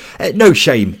over. No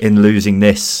shame in losing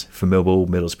this for Millwall.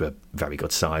 Middlesbrough, very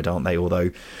good side, aren't they?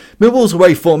 Although Millwall's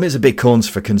away form is a big cause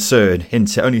for concern.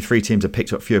 Only 3 teams have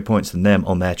picked up fewer points than them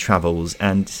on their travels,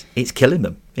 and it's killing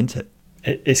them, isn't it?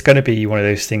 It's going to be one of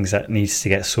those things that needs to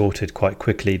get sorted quite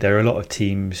quickly. There are a lot of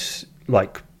teams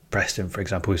like Preston, for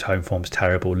example, whose home form's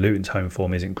terrible. Luton's home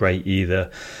form isn't great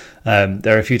either.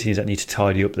 There are a few teams that need to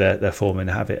tidy up their form and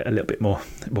have it a little bit more,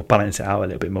 balance it out a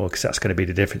little bit more, because that's going to be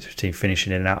the difference between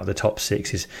finishing in and out of the top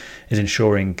 6 is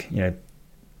ensuring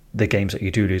the games that you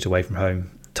do lose away from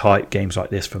home, tight games like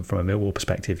this from a Millwall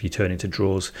perspective, you turn into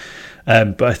draws.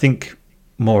 But I think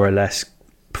more or less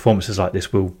performances like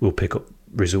this will pick up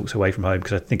results away from home,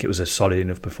 because I think it was a solid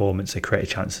enough performance. They created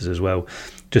chances as well,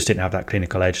 just didn't have that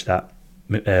clinical edge that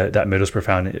Middlesbrough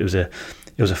found. It was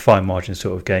a fine margin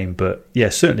sort of game, but yeah,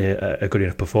 certainly a good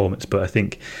enough performance. But I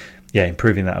think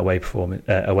improving that away form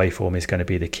is going to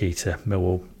be the key to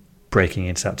Millwall breaking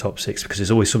into that top 6, because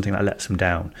there's always something that lets them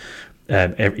down.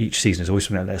 Each season there's always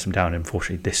something that lets them down, and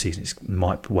unfortunately this season it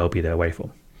might well be their away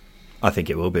form. I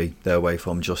think it will be their away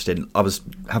form, Justin. I was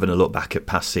having a look back at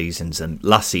past seasons, and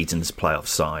last season's playoff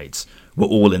sides were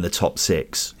all in the top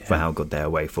 6 for how good their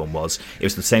away form was. It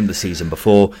was the same the season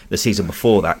before. The season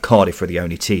before that, Cardiff were the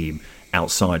only team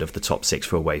outside of the top 6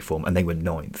 for away form, and they were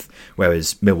 9th,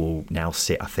 whereas Millwall now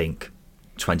sit, I think,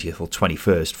 20th or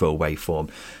 21st for away form.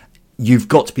 You've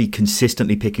got to be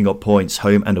consistently picking up points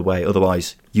home and away,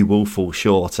 otherwise you will fall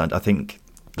short, and I think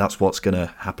that's what's going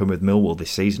to happen with Millwall this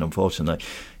season, unfortunately.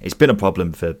 It's been a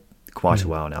problem for quite a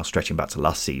while now, stretching back to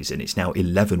last season. It's now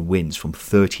 11 wins from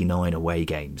 39 away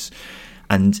games.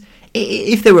 And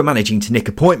if they were managing to nick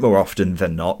a point more often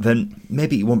than not, then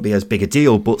maybe it wouldn't be as big a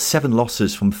deal. But 7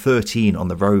 losses from 13 on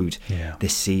the road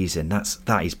this season,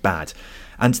 that is bad.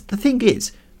 And the thing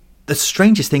is, the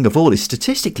strangest thing of all is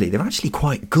statistically, they're actually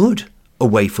quite good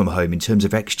away from home in terms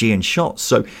of XG and shots.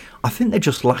 So I think they're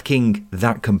just lacking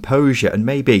that composure, and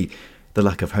maybe the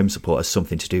lack of home support has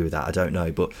something to do with that. I don't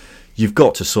know, but you've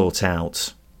got to sort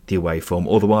out the away form,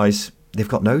 otherwise they've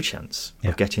got no chance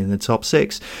of getting in the top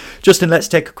 6. Justin, let's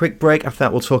take a quick break. After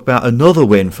that, we'll talk about another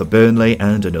win for Burnley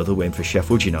and another win for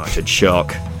Sheffield United.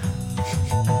 Shock.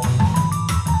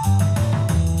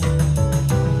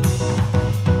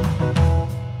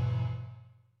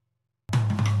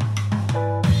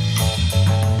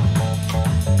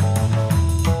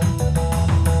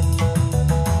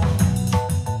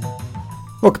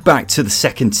 Welcome back to the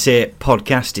Second Tier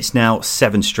podcast. It's now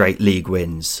 7 straight league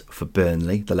wins for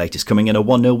Burnley, the latest coming in a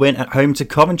 1-0 win at home to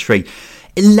Coventry.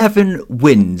 11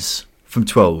 wins from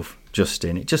 12,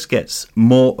 Justin. It just gets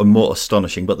more and more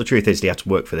astonishing, but the truth is they had to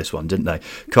work for this one, didn't they?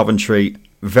 Coventry,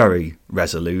 very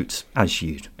resolute, as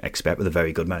you'd expect with a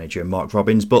very good manager in Mark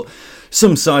Robbins, but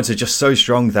some sides are just so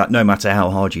strong that no matter how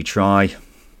hard you try,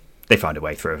 they find a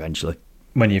way through eventually.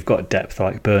 When you've got depth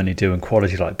like Burnley do and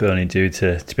quality like Burnley do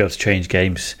to be able to change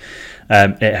games,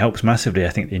 it helps massively. I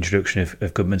think the introduction of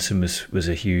Goodmanson was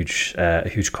a huge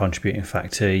contributing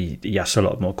factor. He asked a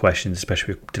lot more questions,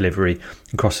 especially with delivery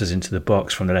and crosses into the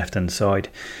box from the left hand side,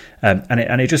 and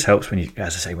it just helps when you,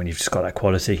 as I say, when you've just got that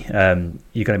quality.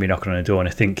 You're going to be knocking on a door, and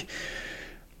I think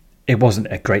it wasn't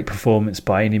a great performance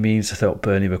by any means. I thought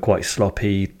Burnley were quite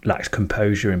sloppy, lacked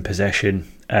composure in possession,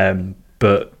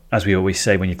 but as we always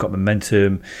say, when you've got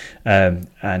momentum,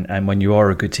 and when you are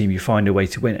a good team, you find a way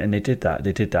to win. And they did that,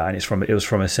 and it was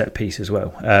from a set piece as well.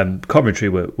 Coventry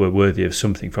were worthy of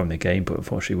something from the game, but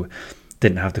unfortunately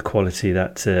didn't have the quality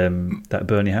that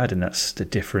Burnley had, and that's the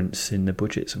difference in the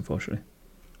budgets, unfortunately.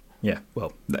 Yeah,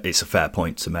 well, it's a fair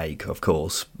point to make, of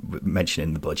course,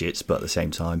 mentioning the budgets, but at the same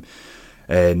time,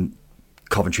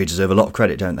 Coventry deserve a lot of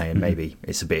credit, don't they? And maybe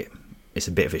it's a bit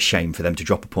of a shame for them to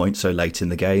drop a point so late in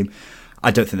the game. I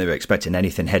don't think they were expecting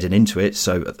anything heading into it,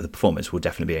 so the performance will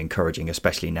definitely be encouraging,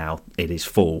 especially now it is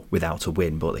full without a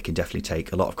win, but they can definitely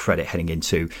take a lot of credit heading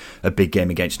into a big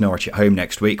game against Norwich at home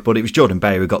next week. But it was Jordan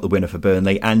Bayer who got the winner for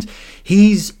Burnley, and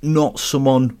he's not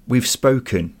someone we've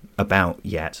spoken about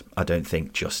yet, I don't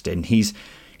think, Justin. He's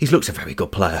looked a very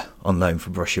good player on loan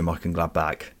from Borussia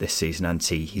Mönchengladbach this season, and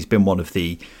he's been one of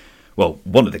the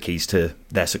keys to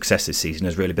their success this season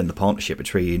has really been the partnership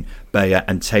between Bayer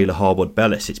and Taylor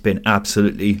Harwood-Bellis. It's been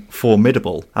absolutely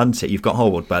formidable, hasn't it? You've got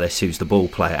Harwood-Bellis, who's the ball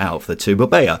player out for the two, but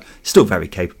Bayer still very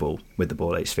capable with the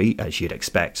ball at his feet, as you'd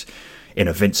expect in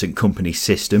a Vincent Kompany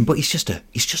system. But he's just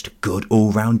a good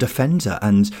all-round defender,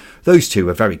 and those two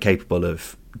are very capable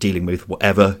of dealing with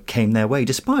whatever came their way,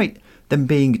 despite them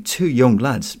being two young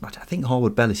lads. I think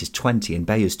Harwood-Bellis is 20 and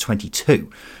Bayer's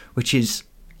 22, which is,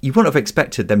 you wouldn't have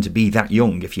expected them to be that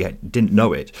young if you didn't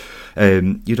know it.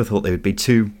 You'd have thought they would be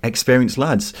two experienced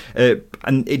lads.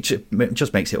 And it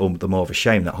just makes it all the more of a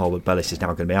shame that Harwood-Bellis is now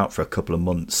going to be out for a couple of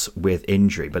months with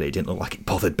injury, but it didn't look like it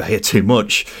bothered Bayer too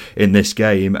much in this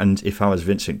game. And if I was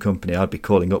Vincent Kompany, I'd be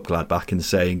calling up Gladbach and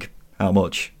saying, how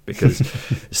much? Because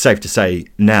it's safe to say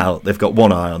now they've got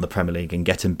one eye on the Premier League, and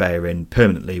getting Bayer in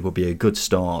permanently will be a good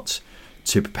start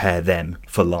to prepare them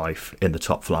for life in the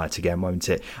top flight again, won't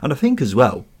it? And I think as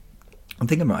well, I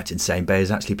think I'm right in saying Bayer's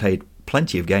actually played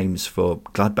plenty of games for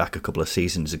Gladbach a couple of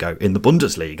seasons ago in the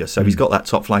Bundesliga, so he's got that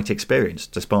top flight experience,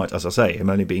 despite, as I say, him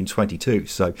only being 22.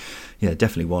 So, yeah,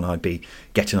 definitely one I'd be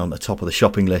getting on the top of the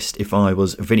shopping list if I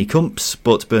was Vinnie Kumps.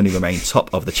 But Burnley remain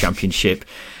top of the Championship,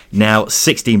 now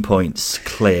 16 points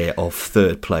clear of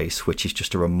third place, which is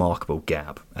just a remarkable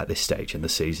gap at this stage in the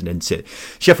season, isn't it?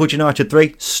 Sheffield United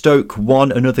 3, Stoke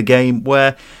 1, another game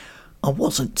where I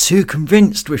wasn't too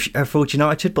convinced with Sheffield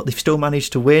United, but they've still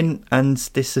managed to win, and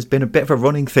this has been a bit of a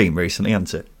running theme recently,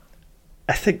 hasn't it?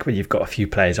 I think when you've got a few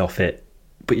players off it,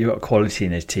 but you've got quality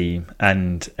in his team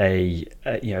and a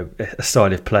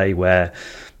style of play where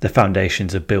the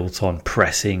foundations are built on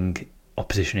pressing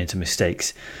opposition into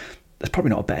mistakes, there's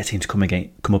probably not a better team to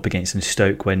come up against than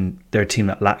Stoke when they're a team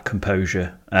that lack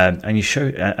composure. And it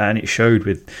showed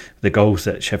with the goals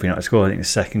that Sheffield United scored. I think the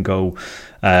second goal,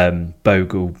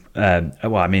 Bogle. There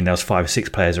was 5 or 6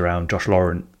 players around Josh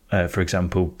Laurent, for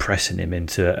example, pressing him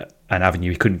into an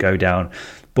avenue he couldn't go down.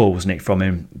 Ball was nicked from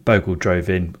him. Bogle drove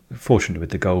in, fortunately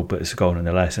with the goal, but it's a goal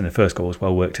nonetheless. And the first goal was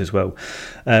well worked as well.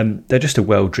 They're just a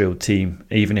well-drilled team,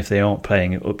 even if they aren't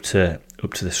playing it up to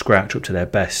the scratch, up to their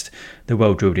best. They're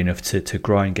well drilled enough to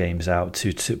grind games out,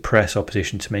 to press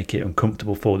opposition, to make it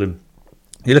uncomfortable for them.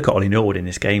 You look at Ollie Norwood in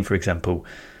this game, for example,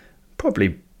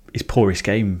 probably his poorest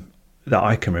game that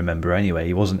I can remember anyway.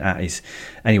 He wasn't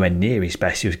anywhere near his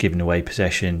best. He was giving away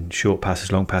possession, short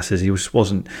passes, long passes. He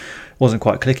wasn't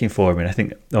quite clicking for him, and I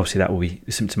think obviously that will be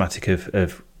symptomatic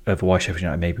of why Sheffield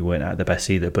United maybe weren't at their best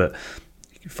either. But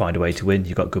you find a way to win.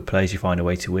 You've got good players, you find a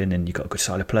way to win, and you've got a good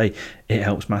style of play. It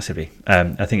helps massively.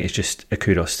 I think it's just a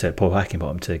kudos to Paul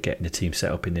Heckingbottom to getting the team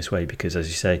set up in this way, because as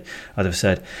you say, as I've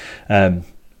said,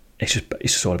 it's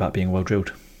just all about being well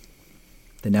drilled.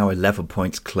 They're now 11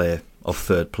 points clear of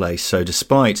third place, so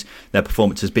despite their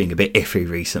performances being a bit iffy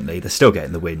recently, they're still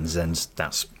getting the wins, and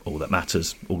that's all that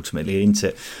matters ultimately, isn't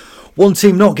it? One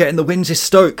team not getting the wins is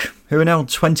Stoke, who are now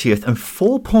 20th and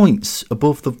 4 points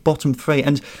above the bottom 3.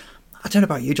 And I don't know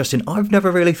about you, Justin, I've never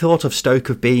really thought of Stoke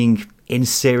of being in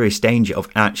serious danger of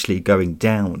actually going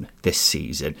down this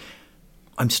season.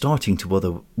 I'm starting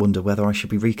to wonder whether I should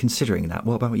be reconsidering that.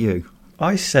 What about you?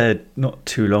 I said not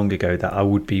too long ago that I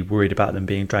would be worried about them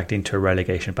being dragged into a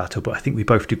relegation battle, but I think we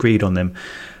both agreed on them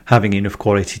having enough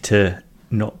quality to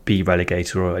not be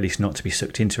relegated, or at least not to be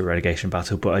sucked into a relegation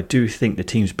battle. But I do think the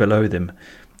teams below them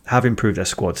have improved their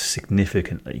squads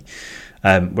significantly,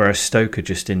 whereas Stoke are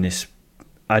just in this,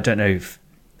 I don't know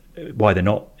why they're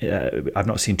not. I've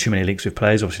not seen too many links with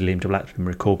players. Obviously, Liam Delap's been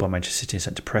recalled by Manchester City and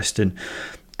sent to Preston.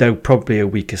 They're probably a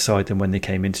weaker side than when they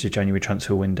came into the January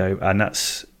transfer window, and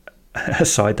that's a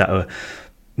side that are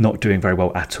not doing very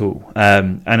well at all.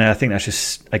 And I think that's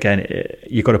just, again,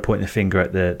 you've got to point the finger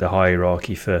at the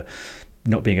hierarchy for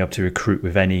not being able to recruit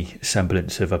with any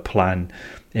semblance of a plan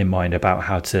in mind about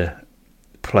how to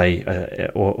play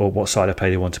or what side of play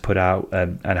they want to put out,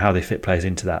 and how they fit players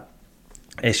into that.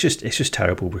 It's just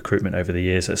terrible recruitment over the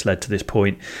years that's led to this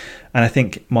point. And I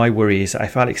think my worry is that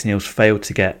if Alex Neil's failed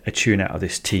to get a tune out of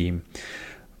this team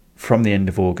from the end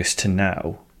of August to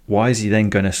now, why is he then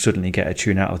going to suddenly get a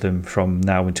tune out of them from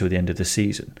now until the end of the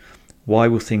season? Why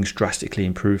will things drastically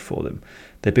improve for them?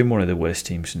 They've been one of the worst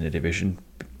teams in the division.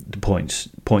 The points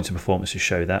and performances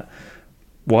show that.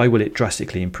 Why will it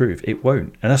drastically improve? It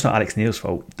won't. And that's not Alex Neil's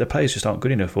fault. The players just aren't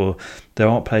good enough, or there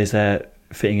aren't players there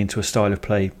fitting into a style of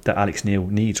play that Alex Neil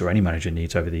needs or any manager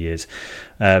needs over the years.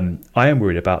 I am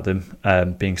worried about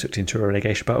them being sucked into a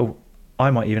relegation battle.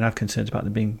 I might even have concerns about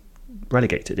them being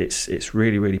relegated. It's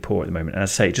really, really poor at the moment. And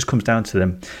as I say, it just comes down to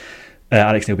them,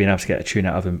 Alex Neil being able to get a tune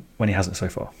out of them when he hasn't so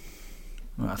far.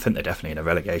 Well, I think they're definitely in a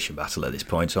relegation battle at this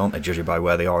point, aren't they, judging by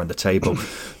where they are in the table.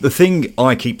 The thing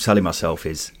I keep telling myself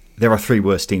is there are 3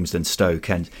 worse teams than Stoke,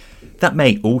 and that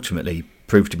may ultimately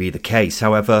prove to be the case.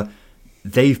 However,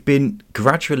 they've been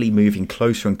gradually moving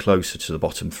closer and closer to the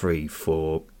bottom 3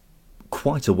 for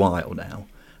quite a while now.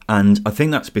 And I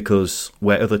think that's because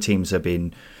where other teams have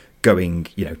been going,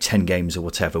 10 games or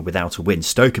whatever without a win,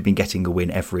 Stoke have been getting a win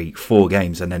every 4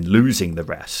 games and then losing the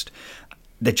rest.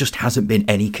 There just hasn't been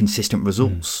any consistent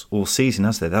results all season,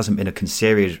 has there? There hasn't been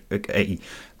a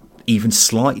even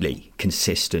slightly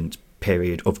consistent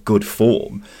period of good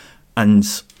form. And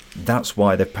that's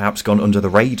why they've perhaps gone under the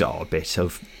radar a bit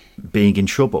of being in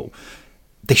trouble.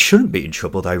 They shouldn't be in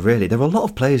trouble, though, really. There are a lot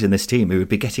of players in this team who would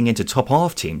be getting into top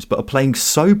half teams but are playing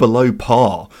so below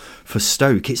par for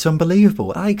Stoke. It's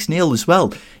unbelievable. Alex Neil as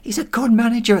well. He's a good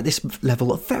manager at this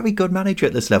level, a very good manager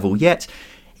at this level, yet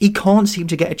he can't seem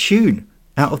to get a tune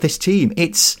out of this team.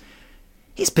 It's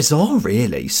bizarre,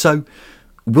 really. So,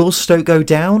 will Stoke go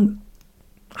down?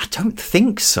 I don't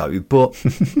think so, but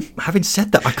having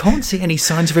said that, I can't see any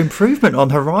signs of improvement on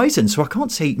the horizon, so I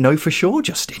can't say no for sure,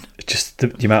 Justin. Just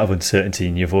the amount of uncertainty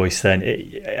in your voice then.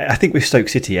 I think with Stoke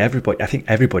City,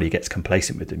 everybody gets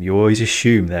complacent with them. You always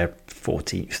assume they're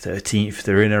 14th, 13th,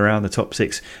 they're in around the top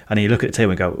 6, and you look at the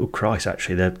table and go, oh Christ,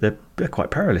 actually, they're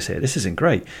quite perilous here. This isn't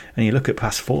great. And you look at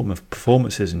past form of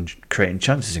performances and creating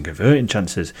chances and converting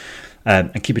chances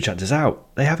and keeping chances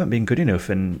out. They haven't been good enough,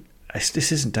 and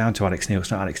this isn't down to Alex Neil.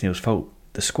 It's not Alex Neil's fault.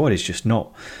 The squad is just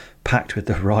not packed with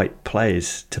the right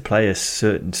players to play a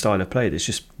certain style of play. It's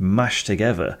just mashed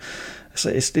together.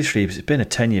 It's been a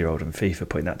 10-year-old in FIFA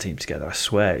putting that team together. I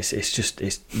swear,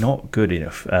 it's not good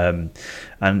enough.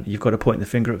 And you've got to point the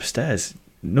finger upstairs.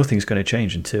 Nothing's going to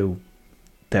change until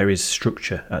there is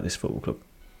structure at this football club.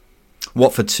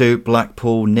 Watford 2,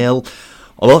 Blackpool 0.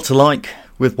 A lot to like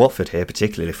with Watford here,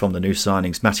 particularly from the new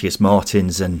signings. Matthias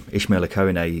Martins and Ismail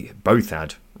Akone both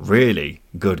had really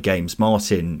good games.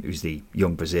 Martin, who's the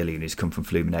young Brazilian who's come from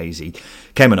Fluminense,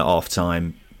 came in at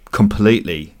half-time,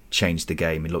 completely changed the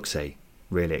game. He looks a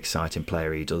really exciting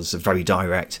player. He does, very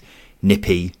direct,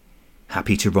 nippy,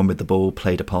 happy to run with the ball,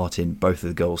 played a part in both of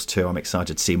the goals too. I'm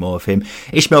excited to see more of him.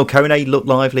 Ismail Kone looked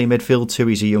lively in midfield too.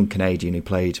 He's a young Canadian who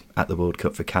played at the World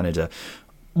Cup for Canada.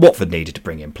 Watford needed to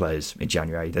bring in players in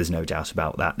January. There's no doubt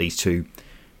about that. These two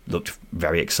looked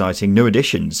very exciting. New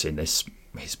additions in this.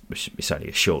 It's only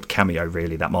a short cameo,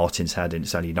 really, that Martins had, and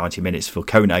it's only 90 minutes for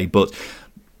Kone, but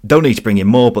don't need to bring in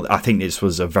more. But I think this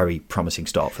was a very promising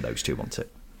start for those two, wasn't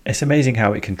it? It's amazing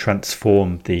how it can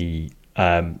transform the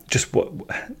not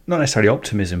necessarily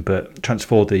optimism, but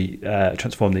transform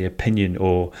the opinion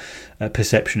or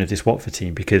perception of this Watford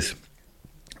team. Because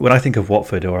when I think of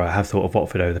Watford, or I have thought of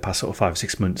Watford over the past sort of 5 or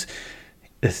 6 months,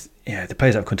 the players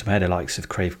that have come to my head are likes of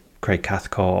Craig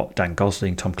Cathcart, Dan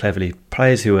Gosling, Tom Cleverley,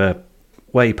 players who are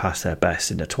way past their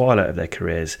best, in the twilight of their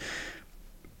careers,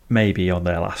 maybe on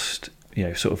their last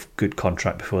sort of good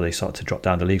contract before they start to drop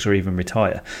down the leagues or even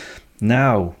retire.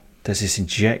 Now there's this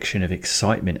injection of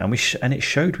excitement, and it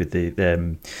showed with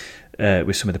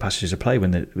with some of the passages of play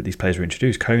when these players were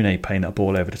introduced. Kone playing that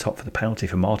ball over the top for the penalty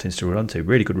for Martins to run onto.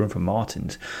 Really good run from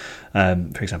Martins.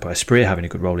 For example, Espria having a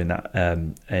good role in that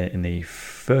in the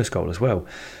first goal as well.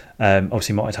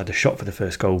 Obviously, Martins had the shot for the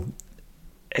first goal.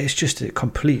 It's just a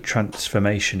complete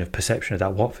transformation of perception of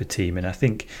that Watford team, and I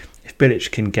think if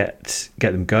Bilic can get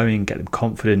them going, get them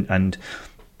confident, and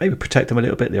maybe protect them a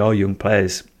little bit, they are young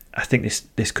players. I think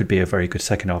this could be a very good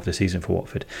second half of the season for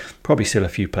Watford. Probably still a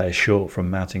few players short from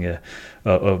mounting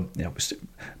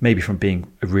maybe from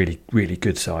being a really, really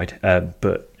good side.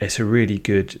 But it's a really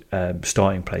good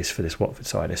starting place for this Watford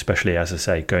side, especially, as I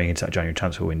say, going into that January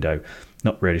transfer window.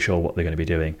 Not really sure what they're going to be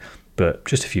doing, but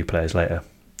just a few players later,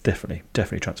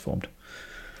 definitely transformed.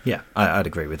 Yeah, I'd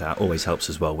agree with that. Always helps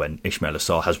as well when Ismail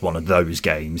Assar has one of those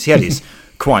games. He had his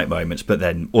quiet moments, but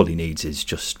then all he needs is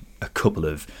just a couple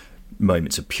of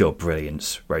moments of pure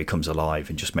brilliance where he comes alive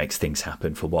and just makes things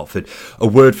happen for Watford. A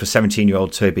word for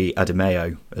 17-year-old Toby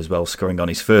Ademayo as well, scoring on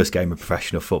his first game of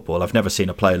professional football. I've never seen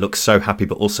a player look so happy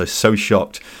but also so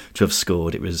shocked to have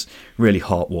scored. It was really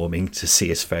heartwarming to see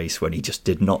his face when he just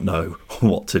did not know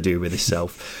what to do with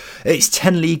himself. It's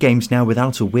 10 league games now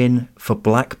without a win for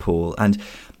Blackpool, and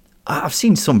I've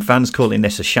seen some fans calling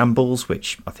this a shambles,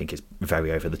 which I think is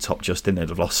very over the top, Justin. They'd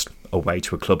have lost away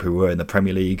to a club who were in the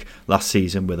Premier League last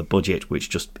season with a budget which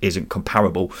just isn't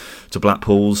comparable to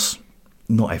Blackpool's.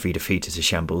 Not every defeat is a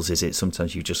shambles, is it?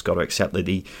 Sometimes you've just got to accept that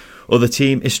the other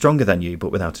team is stronger than you,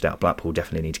 but without a doubt, Blackpool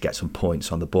definitely need to get some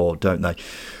points on the board, don't they?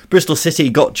 Bristol City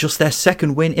got just their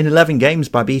second win in 11 games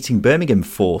by beating Birmingham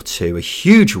 4-2. A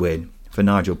huge win for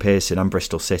Nigel Pearson and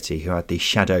Bristol City, who had the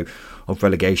shadow of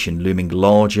relegation looming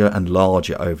larger and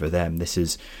larger over them. This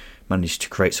has managed to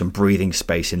create some breathing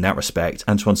space in that respect.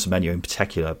 Antoine Semenyo in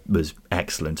particular was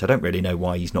excellent. I don't really know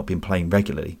why he's not been playing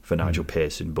regularly for Nigel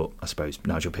Pearson, but I suppose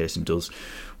Nigel Pearson does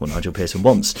what Nigel Pearson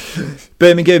wants.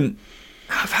 Birmingham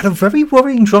have had a very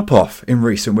worrying drop-off in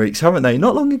recent weeks, haven't they?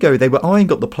 Not long ago they were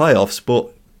eyeing up the playoffs, but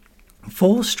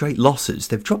 4 straight losses.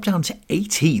 They've dropped down to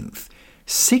 18th.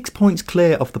 6 points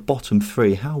clear of the bottom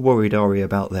 3. How worried are we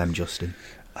about them, Justin?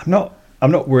 I'm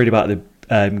not worried about the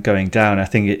going down. I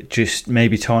think it just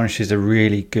maybe tarnishes a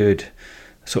really good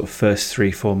sort of first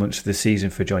 3-4 months of the season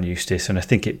for John Eustace, and I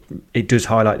think it does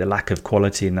highlight the lack of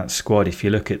quality in that squad. If you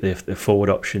look at the forward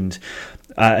options,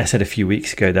 I said a few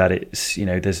weeks ago that it's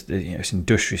it's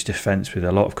industrious defence with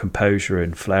a lot of composure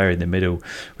and flair in the middle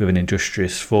with an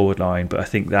industrious forward line, but I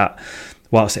think that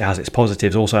whilst it has its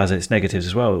positives, also has its negatives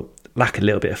as well. Lack a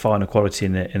little bit of final quality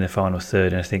in the final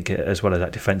third, and I think as well as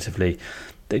that defensively,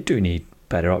 they do need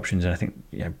better options. And I think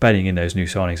betting in those new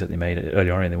signings that they made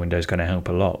earlier on in the window is going to help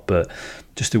a lot. But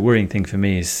just the worrying thing for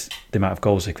me is the amount of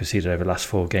goals they conceded over the last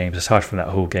 4 games. Aside from that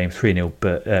whole game, 3-0,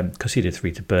 but conceded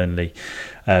 3 to Burnley,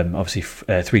 obviously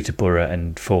 3 to Borough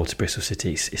and 4 to Bristol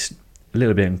City. It's a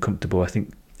little bit uncomfortable. I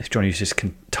think if John Eustace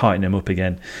can tighten them up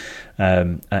again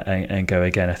and go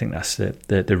again, I think that's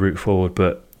the route forward.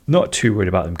 But not too worried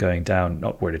about them going down.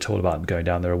 Not worried at all about them going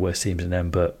down. There are worse teams than them,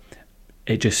 but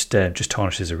it just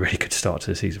tarnishes a really good start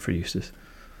to the season for Eustace.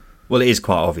 Well, it is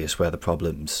quite obvious where the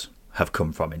problems have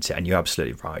come from, and you're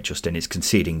absolutely right, Justin. It's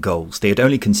conceding goals. They had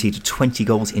only conceded 20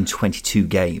 goals in 22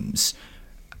 games,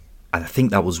 and I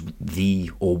think that was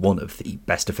one of the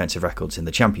best defensive records in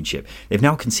the Championship. They've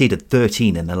now conceded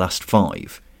 13 in the last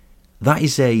 5. That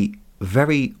is a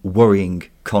very worrying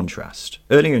contrast.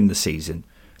 Earlier in the season,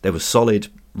 they were solid,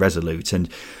 resolute, and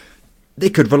they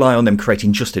could rely on them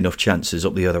creating just enough chances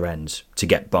up the other end to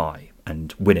get by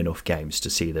and win enough games to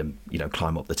see them,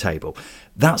 climb up the table.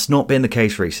 That's not been the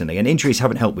case recently, and injuries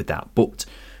haven't helped with that. But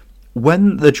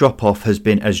when the drop-off has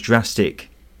been as drastic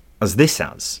as this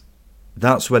has,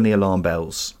 that's when the alarm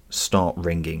bells start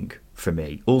ringing for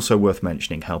me. Also worth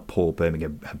mentioning how poor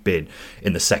Birmingham have been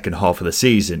in the second half of the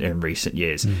season in recent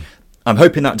years. I'm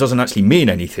hoping that doesn't actually mean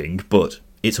anything, but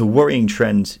it's a worrying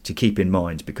trend to keep in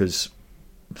mind, because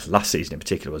last season in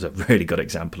particular was a really good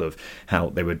example of how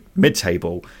they were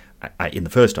mid-table in the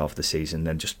first half of the season,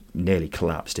 then just nearly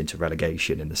collapsed into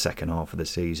relegation in the second half of the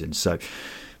season. So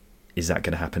is that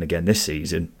going to happen again this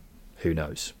season? Who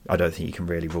knows? I don't think you can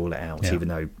really rule it out, even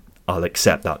though I'll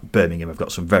accept that Birmingham have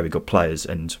got some very good players,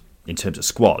 and in terms of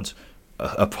squad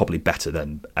are probably better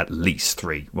than at least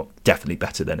 3, definitely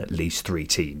better than at least 3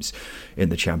 teams in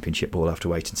the Championship. We'll have to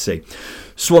wait and see.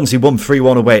 Swansea won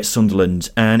 3-1 away at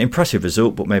Sunderland. An impressive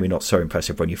result, but maybe not so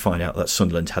impressive when you find out that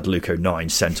Sunderland had Luke O'Nien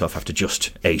sent off after just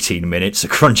 18 minutes. A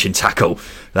crunching tackle,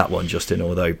 that one, Justin,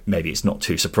 although maybe it's not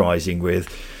too surprising with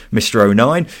Mr.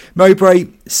 O'Nien. Mowbray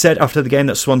said after the game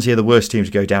that Swansea are the worst team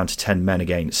to go down to 10 men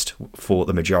against for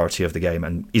the majority of the game,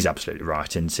 and he's absolutely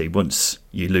right. And see, once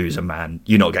you lose a man,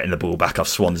 you're not getting the ball back off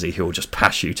Swansea, who will just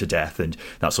pass you to death, and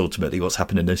that's ultimately what's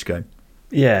happened in this game.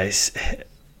 Yeah,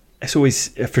 it's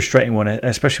always a frustrating one,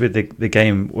 especially with the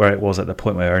game where it was at the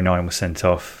point where O'Nien was sent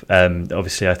off.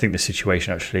 Obviously, I think the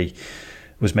situation actually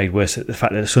was made worse. The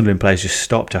fact that the Sunderland players just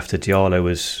stopped after Diallo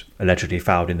was allegedly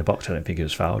fouled in the box. I don't think he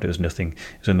was fouled. It was nothing.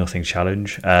 It was a nothing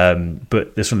challenge.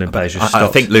 But the Sunderland players just stopped. I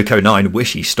think Luke O'Nien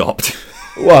wish he stopped.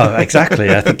 Well,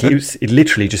 exactly. I think he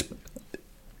literally just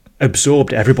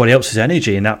absorbed everybody else's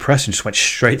energy in that press and just went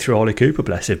straight through Ollie Cooper,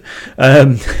 bless him.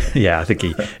 I think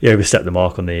he overstepped the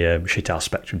mark on the shit-house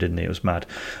spectrum, didn't he? It was mad.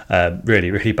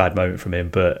 Really, really bad moment from him.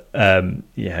 But that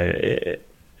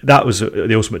was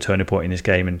the ultimate turning point in this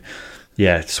game. And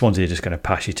Swansea are just going to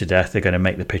pass you to death. They're going to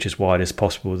make the pitch as wide as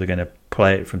possible. They're going to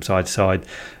play it from side to side.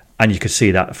 And you could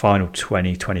see that final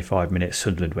 20, 25 minutes,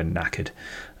 Sunderland went knackered.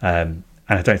 And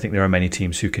And I don't think there are many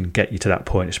teams who can get you to that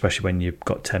point, especially when you've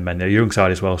got 10 men. They're a young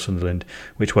side as well, Sunderland,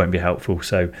 which won't be helpful.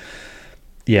 So,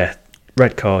 yeah,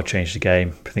 red card changed the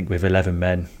game. I think with 11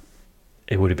 men,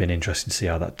 it would have been interesting to see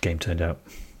how that game turned out.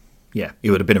 Yeah,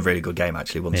 it would have been a really good game,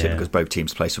 actually, wouldn't it? Because both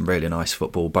teams play some really nice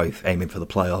football, both aiming for the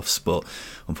playoffs. But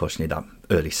unfortunately, that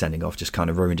early sending off just kind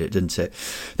of ruined it, didn't it?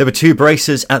 There were 2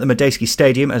 braces at the Medeski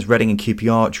Stadium as Reading and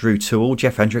QPR drew 2-2.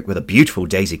 Jeff Hendrick with a beautiful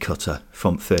daisy cutter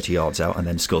from 30 yards out and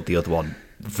then scored the other one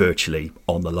virtually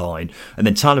on the line. And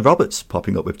then Tyler Roberts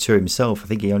popping up with 2 himself. I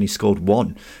think he only scored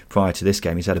 1 prior to this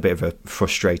game. He's had a bit of a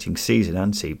frustrating season,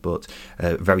 hasn't he? But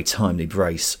a very timely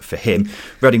brace for him.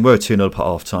 Reading were 2-0 up at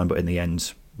half-time, but in the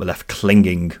end were left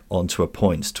clinging onto a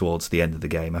point towards the end of the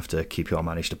game after QPR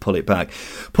managed to pull it back.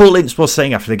 Paul Ince was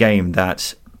saying after the game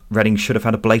that Reading should have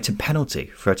had a blatant penalty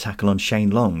for a tackle on Shane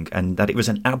Long, and that it was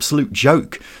an absolute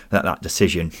joke that that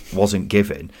decision wasn't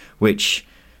given, which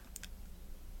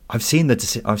I've seen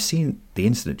the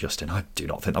incident, Justin. I do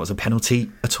not think that was a penalty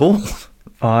at all.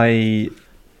 I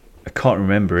can't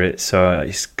remember it, so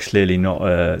it's clearly not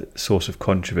a source of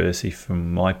controversy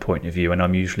from my point of view, and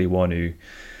I'm usually one who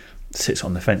sits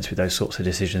on the fence with those sorts of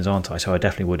decisions, aren't I? So I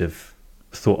definitely would have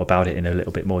thought about it in a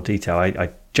little bit more detail.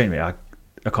 I genuinely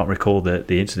can't recall the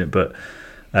incident, but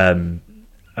I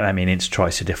mean, Ince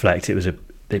tries to deflect. It was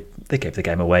they gave the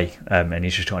game away, and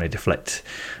he's just trying to deflect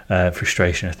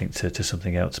frustration, I think, to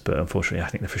something else. But unfortunately, I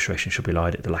think the frustration should be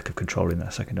lied at the lack of control in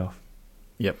that second half.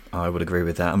 Yep, I would agree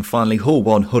with that. And finally, Hull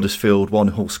 1, Huddersfield 1.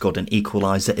 Hull scored an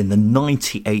equaliser in the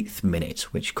 98th minute,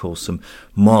 which caused some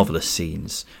marvellous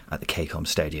scenes at the KCOM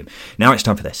Stadium. Now it's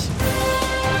time for this.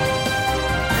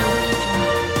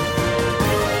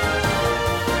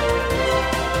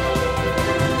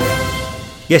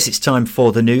 Yes, it's time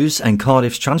for the news, and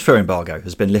Cardiff's transfer embargo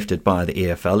has been lifted by the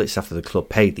EFL. It's after the club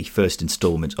paid the first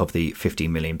instalment of the £15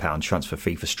 million transfer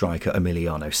fee for striker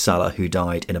Emiliano Sala, who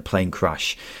died in a plane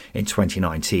crash in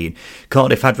 2019.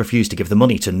 Cardiff had refused to give the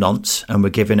money to Nantes and were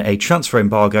given a transfer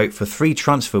embargo for 3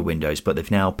 transfer windows, but they've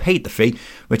now paid the fee,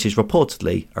 which is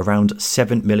reportedly around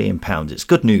 £7 million. It's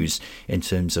good news in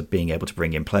terms of being able to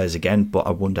bring in players again, but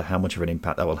I wonder how much of an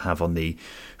impact that will have on the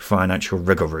financial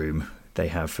wriggle room they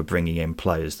have for bringing in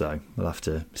players, though. We'll have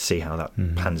to see how that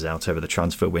pans out over the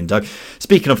transfer window.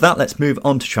 Speaking of that, let's move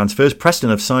on to transfers. Preston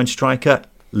have signed striker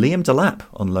Liam Delap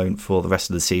on loan for the rest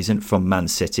of the season from Man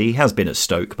City. He has been at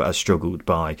Stoke, but has struggled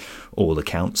by all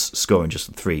accounts, scoring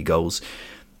just 3 goals.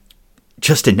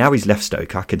 Justin, now he's left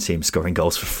Stoke, I can see him scoring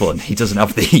goals for fun. He doesn't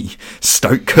have the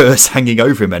Stoke curse hanging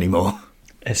over him anymore.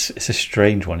 It's a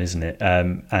strange one, isn't it?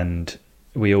 And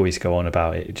we always go on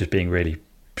about it just being really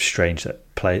strange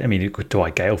that play. I mean,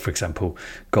 Dwight Gale, for example,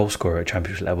 goal scorer at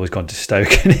championship level, has gone to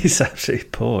Stoke and he's absolutely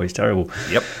poor. He's terrible.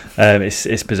 Yep.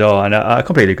 It's bizarre, and I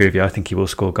completely agree with you. I think he will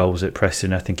score goals at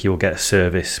Preston. I think he will get a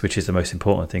service, which is the most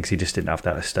important thing, because he just didn't have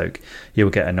that at Stoke. He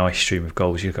will get a nice stream of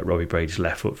goals. You look at Robbie Brady's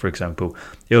left foot, for example.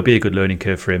 It'll be a good learning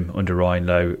curve for him under Ryan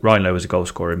Lowe. Ryan Lowe was a goal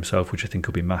scorer himself, which I think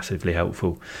will be massively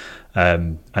helpful.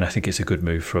 And I think it's a good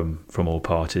move from all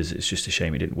parties. It's just a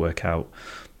shame it didn't work out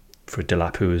for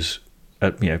Delap, who was,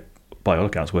 by all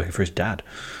accounts, working for his dad.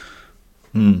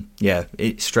 Yeah,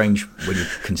 it's strange when you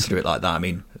consider it like that. I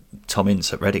mean, Tom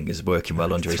Ince at Reading is working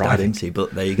well under his dad, isn't he?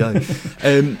 But there you go.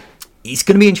 It's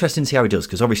going to be interesting to see how he does,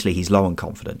 because obviously he's low on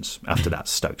confidence after that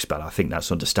Stoke spell. I think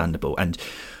that's understandable. And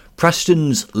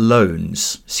Preston's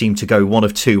loans seem to go one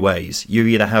of 2 ways. You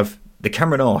either have the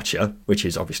Cameron Archer, which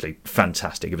is obviously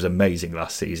fantastic. It was amazing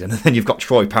last season. And then you've got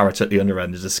Troy Parrott at the under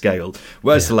end as a scale.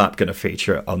 Where's the Delap going to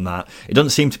feature on that? It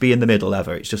doesn't seem to be in the middle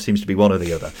ever. It just seems to be one or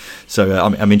the other. So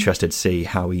I'm interested to see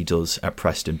how he does at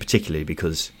Preston, particularly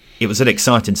because it was an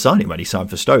exciting signing when he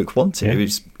signed for Stoke, wasn't it?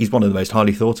 Yeah. He's one of the most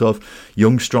highly thought of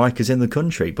young strikers in the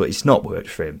country, but it's not worked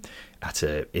for him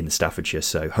in Staffordshire,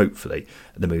 so hopefully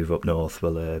the move up north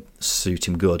will suit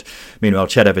him good. Meanwhile,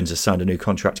 Ched Evans has signed a new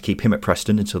contract to keep him at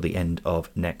Preston until the end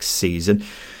of next season.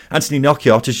 Anthony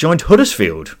Nokiart has joined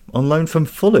Huddersfield on loan from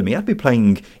Fulham. He had been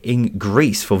playing in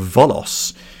Greece for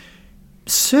Volos.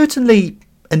 Certainly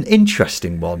an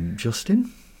interesting one,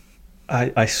 Justin.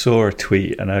 I saw a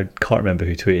tweet, and I can't remember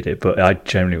who tweeted it, but I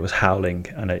generally was howling,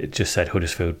 and it just said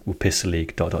Huddersfield will piss the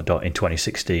league ... in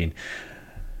 2016.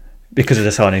 Because of the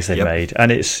signings they've made,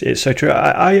 and it's so true.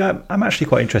 I'm actually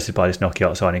quite interested by this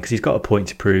Nokiart signing, because he's got a point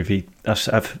to prove.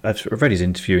 I've read his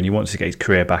interview, and he wants to get his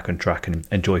career back on track and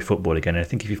enjoy football again. And I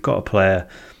think if you've got a player,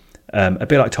 a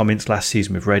bit like Tom Ince last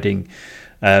season with Reading,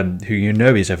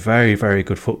 who is a very, very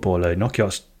good footballer.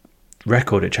 Nokiart's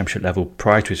record at championship level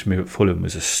prior to his move at Fulham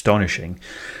was astonishing.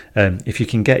 If you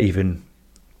can get even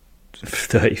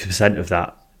 30% of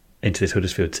that into this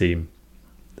Huddersfield team,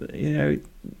 it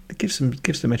gives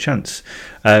them a chance.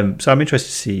 So I'm intrigued to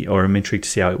see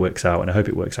how it works out, and I hope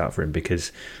it works out for him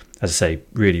because, as I say,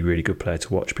 really, really good player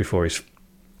to watch before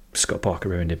Scott Parker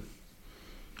ruined him.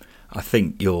 I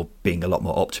think you're being a lot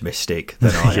more optimistic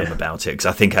than I am about it, because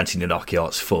I think Anthony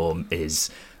Knockout's form is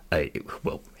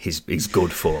his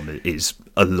good form is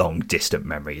a long distant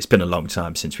memory. It's been a long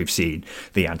time since we've seen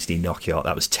the Anthony Knockout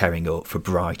that was tearing up for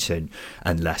Brighton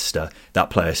and Leicester. That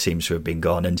player seems to have been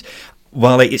gone, and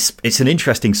while it's an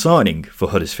interesting signing for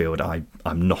Huddersfield,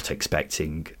 I'm not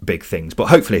expecting big things, but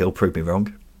hopefully he'll prove me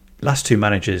wrong. Last two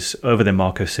managers other than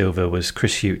Marco Silva was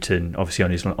Chris Hughton, obviously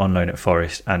on loan at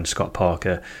Forest, and Scott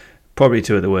Parker. Probably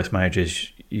two of the worst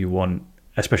managers you want,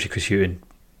 especially Chris Hughton,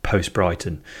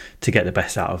 post-Brighton, to get the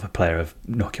best out of a player of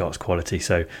Knockout's quality.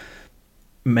 So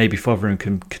maybe Fotheringham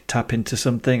can tap into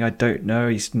something. I don't know.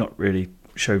 He's not really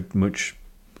showed much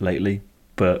lately,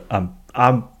 but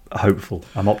I'm hopeful.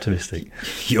 I'm optimistic.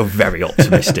 You're very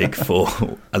optimistic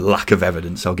for a lack of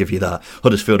evidence, I'll give you that.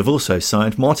 Huddersfield have also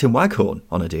signed Martin Waghorn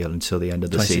on a deal until the end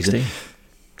of the season.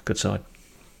 Good side.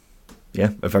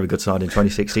 Yeah, a very good side in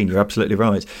 2016. You're absolutely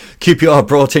right. QPR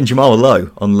brought in Jamal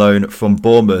Lowe on loan from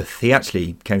Bournemouth. He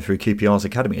actually came through QPR's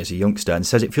academy as a youngster and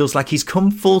says it feels like he's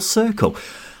come full circle.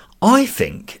 I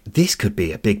think this could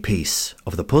be a big piece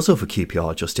of the puzzle for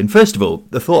QPR, Justin. First of all,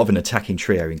 the thought of an attacking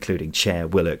trio including Chair,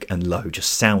 Willock and Lowe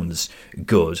just sounds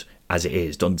good as it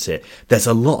is, doesn't it? There's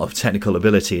a lot of technical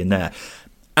ability in there.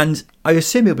 And I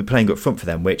assume he'll be playing up front for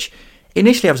them, which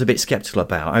initially I was a bit sceptical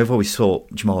about. I've always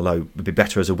thought Jamal Lowe would be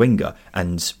better as a winger,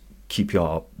 and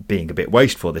QPR being a bit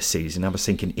wasteful this season, I was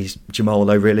thinking, is Jamal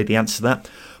Lowe really the answer to that?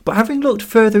 But having looked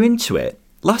further into it,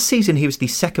 last season he was the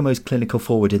second most clinical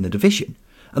forward in the division,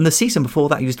 and the season before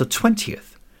that he was the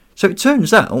 20th. So it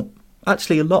turns out,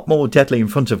 actually a lot more deadly in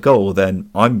front of goal than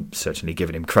I'm certainly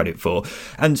giving him credit for.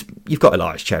 And you've got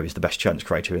Elias Cherry as the best chance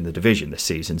creator in the division this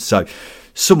season. So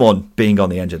someone being on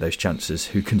the end of those chances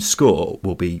who can score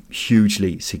will be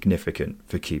hugely significant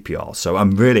for QPR. So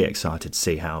I'm really excited to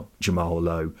see how Jamal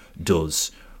Lowe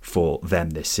does for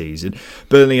them this season.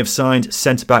 Burnley have signed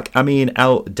centre-back Amin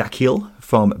El-Dakil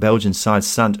from Belgian side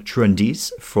Sant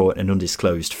Trundis for an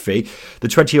undisclosed fee. The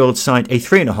 20-year-old signed a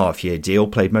 3.5-year deal,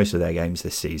 played most of their games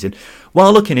this season.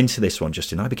 While looking into this one,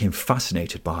 Justin, I became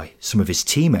fascinated by some of his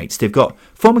teammates. They've got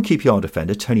former QPR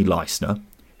defender Tony Leisner,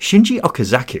 Shinji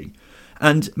Okazaki,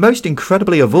 and most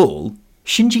incredibly of all,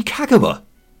 Shinji Kagawa.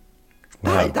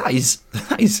 Wow. That is.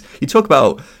 You talk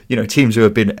about teams who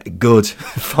have been good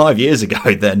 5 years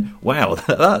ago. Then wow,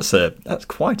 that's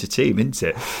quite a team, isn't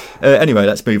it? Anyway,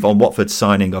 let's move on. Watford's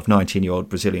signing of 19-year-old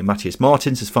Brazilian Matheus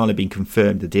Martins has finally been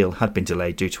confirmed. The deal had been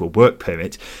delayed due to a work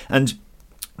permit, and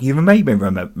you may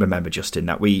remember, Justin,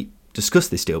 that we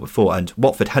discussed this deal before, and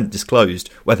Watford hadn't disclosed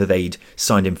whether they'd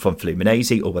signed him from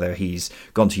Fluminense or whether he's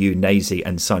gone to Udinese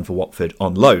and signed for Watford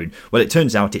on loan. Well, it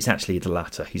turns out it's actually the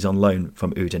latter. He's on loan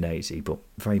from Udinese, but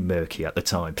very murky at the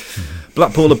time.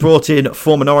 Blackpool have brought in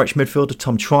former Norwich midfielder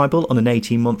Tom Tribal on an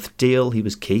 18-month deal. He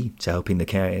was key to helping the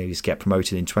Canaries get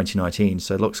promoted in 2019,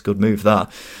 so it looks a good move that.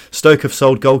 Stoke have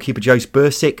sold goalkeeper Joost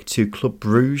Bursic to Club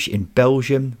Bruges in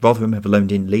Belgium. Rotherham have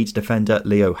loaned in Leeds defender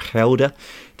Leo Gelder.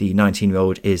 The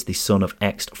 19-year-old is the son of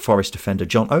ex-Forest defender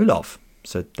John Olaf.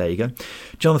 So there you go.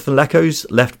 Jonathan Leckos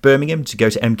left Birmingham to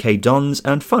go to MK Dons.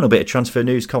 And final bit of transfer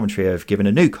news, Coventry have given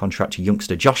a new contract to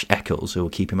youngster Josh Eccles, who will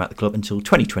keep him at the club until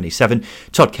 2027.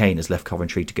 Todd Kane has left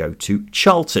Coventry to go to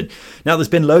Charlton. Now, there's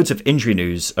been loads of injury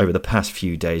news over the past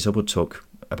few days. I will talk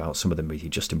about some of them with you,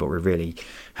 Justin, but we really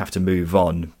have to move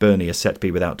on. Burnley are set to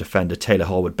be without defender Taylor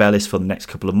Harwood-Bellis for the next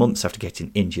couple of months after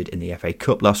getting injured in the FA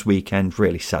Cup last weekend.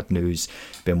 Really sad news.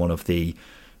 Been one of the,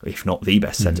 if not the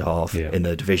best centre-half in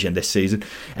the division this season.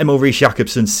 Emil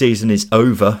Rees-Jacobson's season is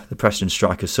over. The Preston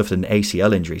striker suffered an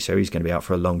ACL injury, so he's going to be out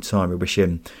for a long time. We wish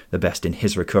him the best in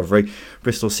his recovery.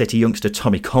 Bristol City youngster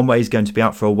Tommy Conway is going to be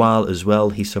out for a while as well.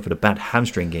 He suffered a bad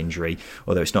hamstring injury,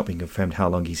 although it's not been confirmed how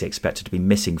long he's expected to be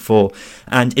missing for.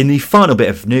 And in the final bit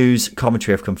of news,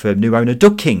 Coventry have confirmed new owner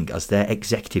Doug King as their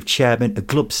executive chairman. A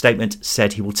club statement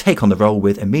said he will take on the role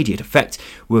with immediate effect,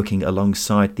 working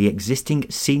alongside the existing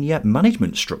senior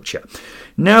management structure.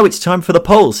 Now it's time for the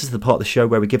polls. This is the part of the show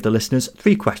where we give the listeners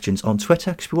 3 questions on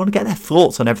Twitter because we want to get their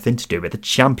thoughts on everything to do with the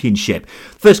Championship.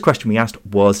 The first question we asked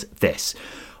was this: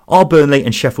 are Burnley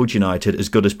and Sheffield United as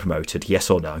good as promoted? Yes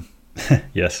or no?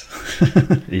 Yes.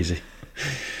 Easy.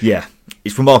 Yeah,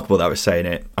 it's remarkable that we're saying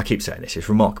it. I keep saying this. It's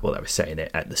remarkable that we're saying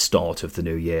it at the start of the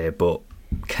new year, but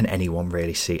can anyone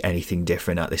really see anything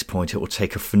different at this point? It will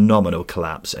take a phenomenal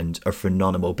collapse and a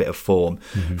phenomenal bit of form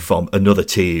from another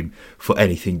team for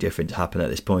anything different to happen at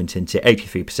this point. And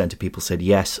 83% of people said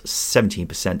yes,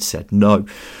 17% said no.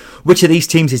 Which of these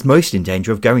teams is most in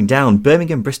danger of going down?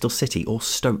 Birmingham, Bristol City or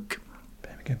Stoke?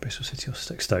 Birmingham, Bristol City or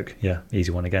Stoke? Stoke, yeah,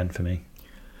 easy one again for me.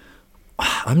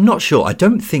 I'm not sure. I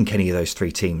don't think any of those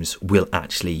three teams will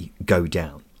actually go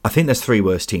down. I think there's three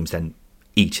worse teams than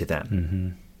each of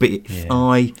them. But if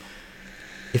I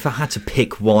had to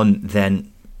pick one,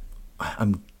 then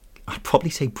I'd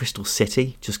probably say Bristol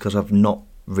City, just because I've not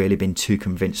really been too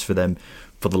convinced for them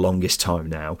for the longest time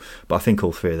now. But I think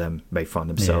all three of them may find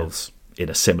themselves in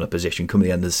a similar position coming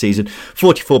the end of the season.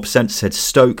 44% said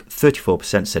Stoke,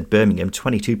 34% said Birmingham,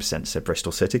 22% said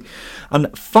Bristol City.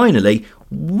 And finally,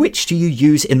 which do you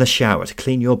use in the shower to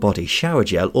clean your body, shower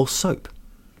gel or soap?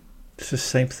 It's the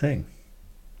same thing.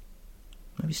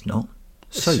 No, it's not.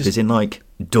 Soap is in like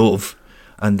Dove,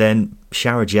 and then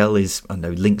shower gel is, I don't know,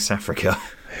 Lynx Africa.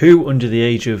 Who under the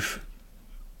age of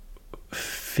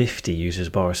 50 uses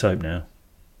bar of soap now?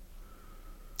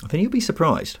 I think you'll be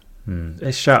surprised.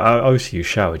 I always use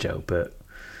shower gel, but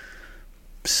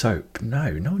soap,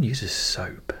 no one uses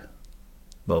soap.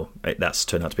 Well, that's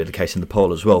turned out to be the case in the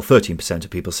poll as well. 13%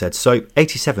 of people said soap,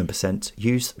 87%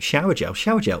 use shower gel.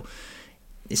 Shower gel,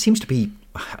 it seems to be,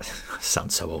 I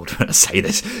sound so old when I say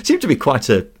this, it seems to be quite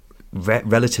a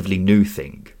relatively new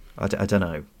thing. I don't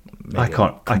know. I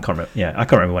can't remember. Yeah, I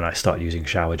can't remember when I started using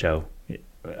shower gel.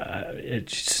 It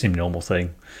just seemed a normal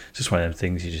thing. It's just one of them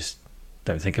things you just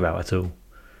don't think about at all.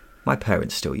 My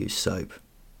parents still use soap,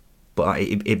 but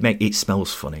it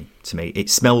smells funny to me. It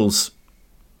smells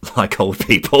like old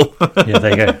people. Yeah,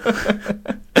 there you go.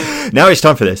 Now it's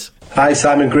time for this. Hi,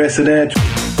 Simon Grayson here.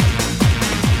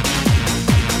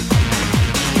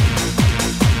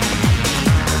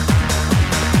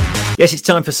 Yes, it's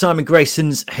time for Simon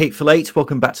Grayson's Hateful Eight.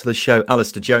 Welcome back to the show,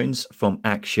 Alistair Jones from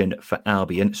Action for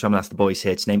Albion. So I'm going to ask the boys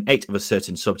here to name 8 of a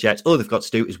certain subject. All they've got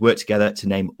to do is work together to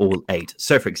name all 8.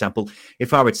 So, for example,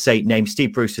 if I would say name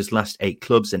Steve Bruce's last 8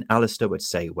 clubs, and Alistair would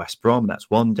say West Brom, that's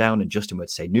 1 down, and Justin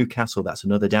would say Newcastle, that's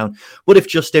another down. But if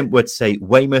Justin would say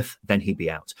Weymouth, then he'd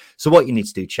be out. So what you need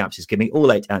to do, chaps, is give me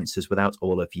all 8 answers without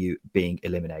all of you being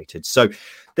eliminated. So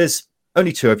there's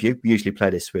only 2 of you. We usually play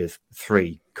this with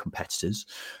 3 competitors,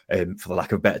 for the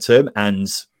lack of a better term. And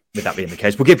with that being the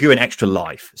case, we'll give you an extra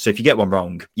life. So if you get one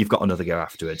wrong, you've got another go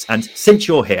afterwards. And since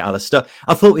you're here, Alistair,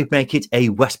 I thought we'd make it a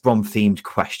West Brom themed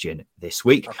question this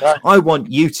week. Okay. I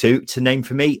want you two to name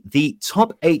for me the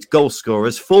top 8 goal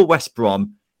scorers for West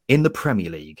Brom in the Premier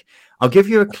League. I'll give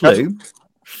you a clue.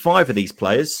 5 of these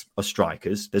players are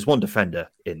strikers. There's 1 defender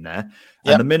in there.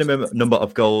 And the minimum number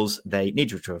of goals they need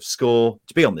to score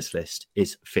to be on this list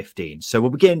is 15. So we'll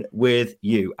begin with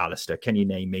you, Alistair. Can you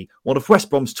name me one of West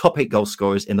Brom's top 8 goal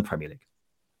scorers in the Premier League?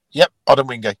 Yep, Adam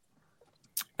Wingate.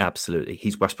 Absolutely.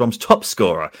 He's West Brom's top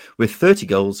scorer with 30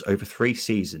 goals over 3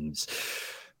 seasons.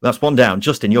 That's 1 down.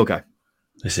 Justin, your go.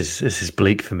 This is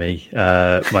bleak for me.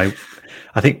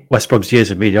 I think West Brom's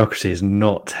years of mediocrity is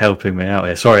not helping me out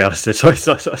here. Sorry, Alistair. Sorry,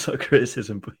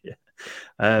 criticism, but yeah.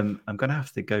 I'm going to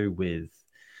have to go with,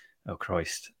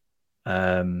 Gareth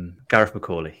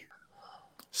McCauley.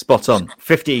 Spot on.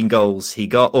 15 goals he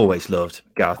got. Always loved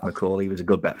Gareth McCauley. He was a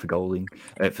good bet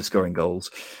for scoring goals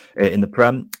in the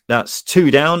Prem. That's 2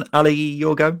 down. Ali,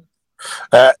 your go.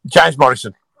 James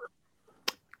Morrison.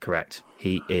 Correct.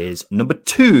 He is number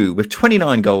 2 with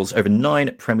 29 goals over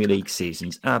 9 Premier League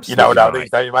seasons. Absolutely. You know what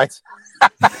these, don't you, mate?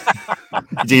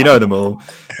 Do you know them all?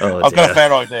 Oh, I've got a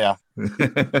fair idea.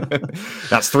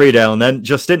 That's 3 down then.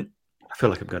 Justin? I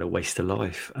feel like I'm going to waste a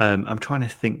life. I'm trying to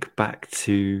think back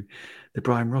to the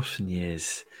Brian Robson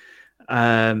years.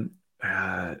 Robin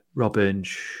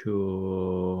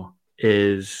Shaw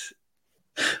is...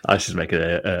 I should make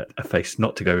a face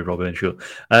not to go with Robin Shaw.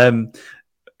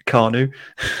 Carnu.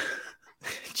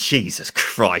 Jesus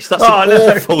Christ, that's an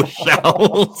awful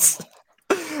shout.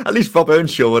 At least Rob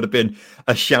Earnshaw would have been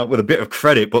a shout with a bit of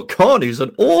credit, but Carney's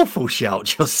an awful shout,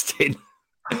 Justin.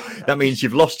 That means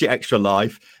you've lost your extra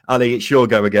life. Ali, it's your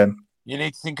go again. You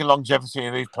need to think of longevity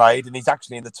of who's played, and he's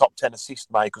actually in the top 10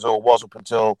 assist makers, or was up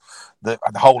until the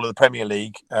whole of the Premier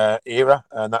League era,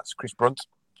 and that's Chris Brunt.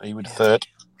 He was 3rd.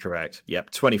 Correct.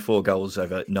 Yep. 24 goals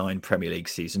over 9 Premier League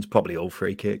seasons, probably all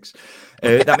free kicks.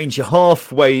 That means you're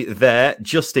halfway there.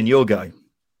 Justin, your go.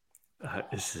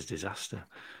 This is a disaster.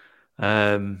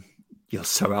 You're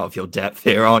so out of your depth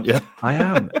here, aren't you? I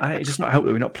am. It does not help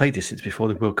that we've not played this since before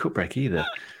the World Cup break either.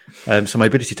 So my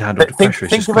ability to handle the pressure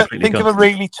is just completely gone. Think of a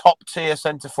really top-tier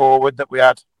centre-forward that we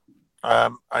had.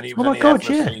 And he was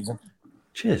season.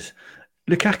 Cheers.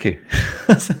 Lukaku.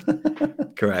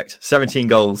 Correct. 17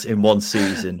 goals in one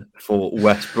season for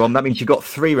West Brom. That means you've got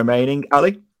 3 remaining.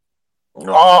 Ali?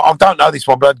 Oh, I don't know this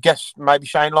one, but I'd guess maybe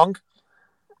Shane Long.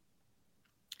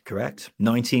 Correct.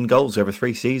 19 goals over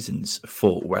 3 seasons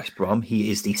for West Brom.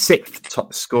 He is the 6th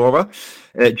top scorer.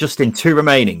 Just in 2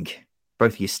 remaining.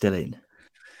 Both of you still in.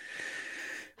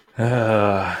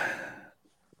 No,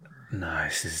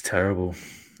 this is terrible.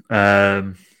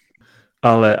 I'll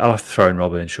have to throw in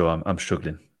Robin Shaw. I'm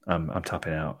struggling. I'm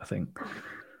tapping out, I think.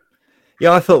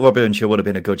 Yeah, I thought Robin Shaw would have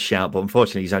been a good shout, but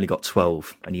unfortunately he's only got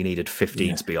 12 and you needed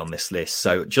 15 to be on this list.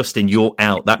 So Justin, you're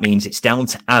out. That means it's down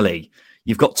to Ali.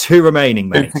 You've got 2 remaining,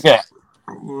 mate. Yeah.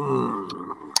 I'm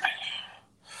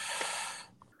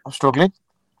struggling.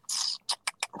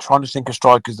 I'm trying to think of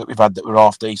strikers that we've had that were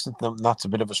half decent. And that's a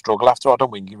bit of a struggle after I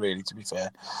don't win you, really, to be fair.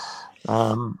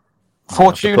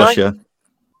 Fortune.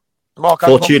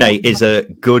 Fortune is a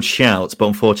good shout, but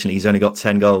unfortunately he's only got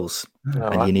 10 goals.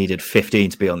 And you needed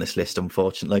 15 to be on this list,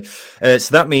 unfortunately. So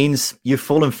that means you've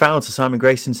fallen foul to Simon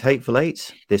Grayson's Hateful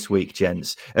Eight this week,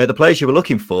 gents. The players you were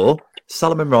looking for,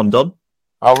 Salomon Rondon.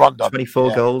 Oh, Rondon.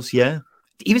 24 goals, yeah.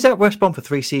 He was at West Brom for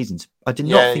 3 seasons. I did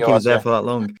not think he was there for that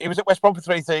long. He was at West Brom for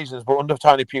 3 seasons, but under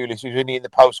Tony Pulis, he was only in the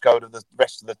postcode of the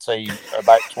rest of the team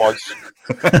about twice.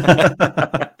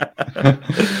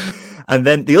 And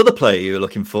then the other player you were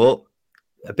looking for,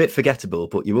 a bit forgettable,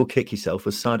 but you will kick yourself,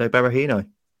 was Saido Berahino.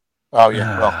 Oh,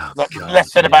 yeah. Well,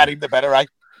 less said about him, the better, eh?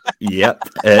 Yep.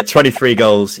 23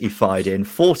 goals he fired in,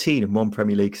 14 in one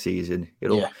Premier League season. It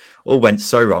all went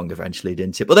so wrong eventually,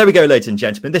 didn't it? But there we go, ladies and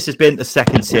gentlemen. This has been the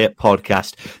Second Tier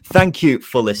Podcast. Thank you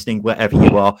for listening wherever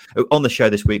you are. On the show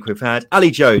this week, we've had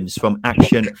Ali Jones from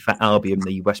Action for Albion,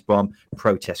 the West Brom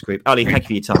protest group. Ali, thank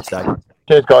you for your time today.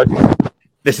 Cheers, guys.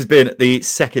 This has been the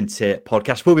Second Tier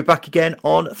Podcast. We'll be back again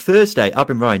on Thursday. I've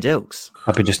been Ryan Dilks.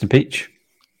 I've been Justin Peach.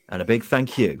 And a big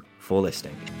thank you for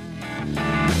listening.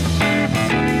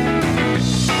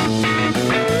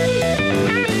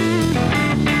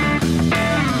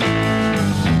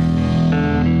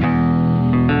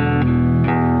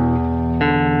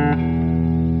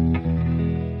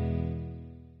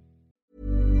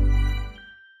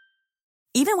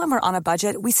 Even when we're on a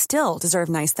budget, we still deserve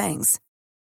nice things.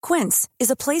 Quince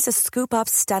is a place to scoop up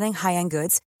stunning high-end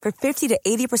goods for 50 to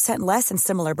 80% less than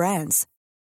similar brands.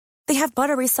 They have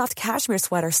buttery soft cashmere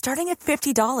sweaters starting at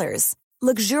 $50,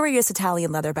 luxurious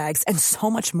Italian leather bags, and so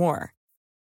much more.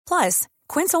 Plus,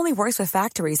 Quince only works with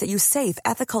factories that use safe,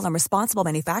 ethical, and responsible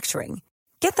manufacturing.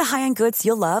 Get the high-end goods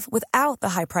you'll love without the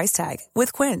high price tag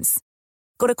with Quince.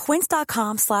 Go to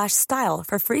quince.com/style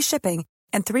for free shipping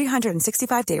and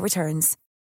 365-day returns.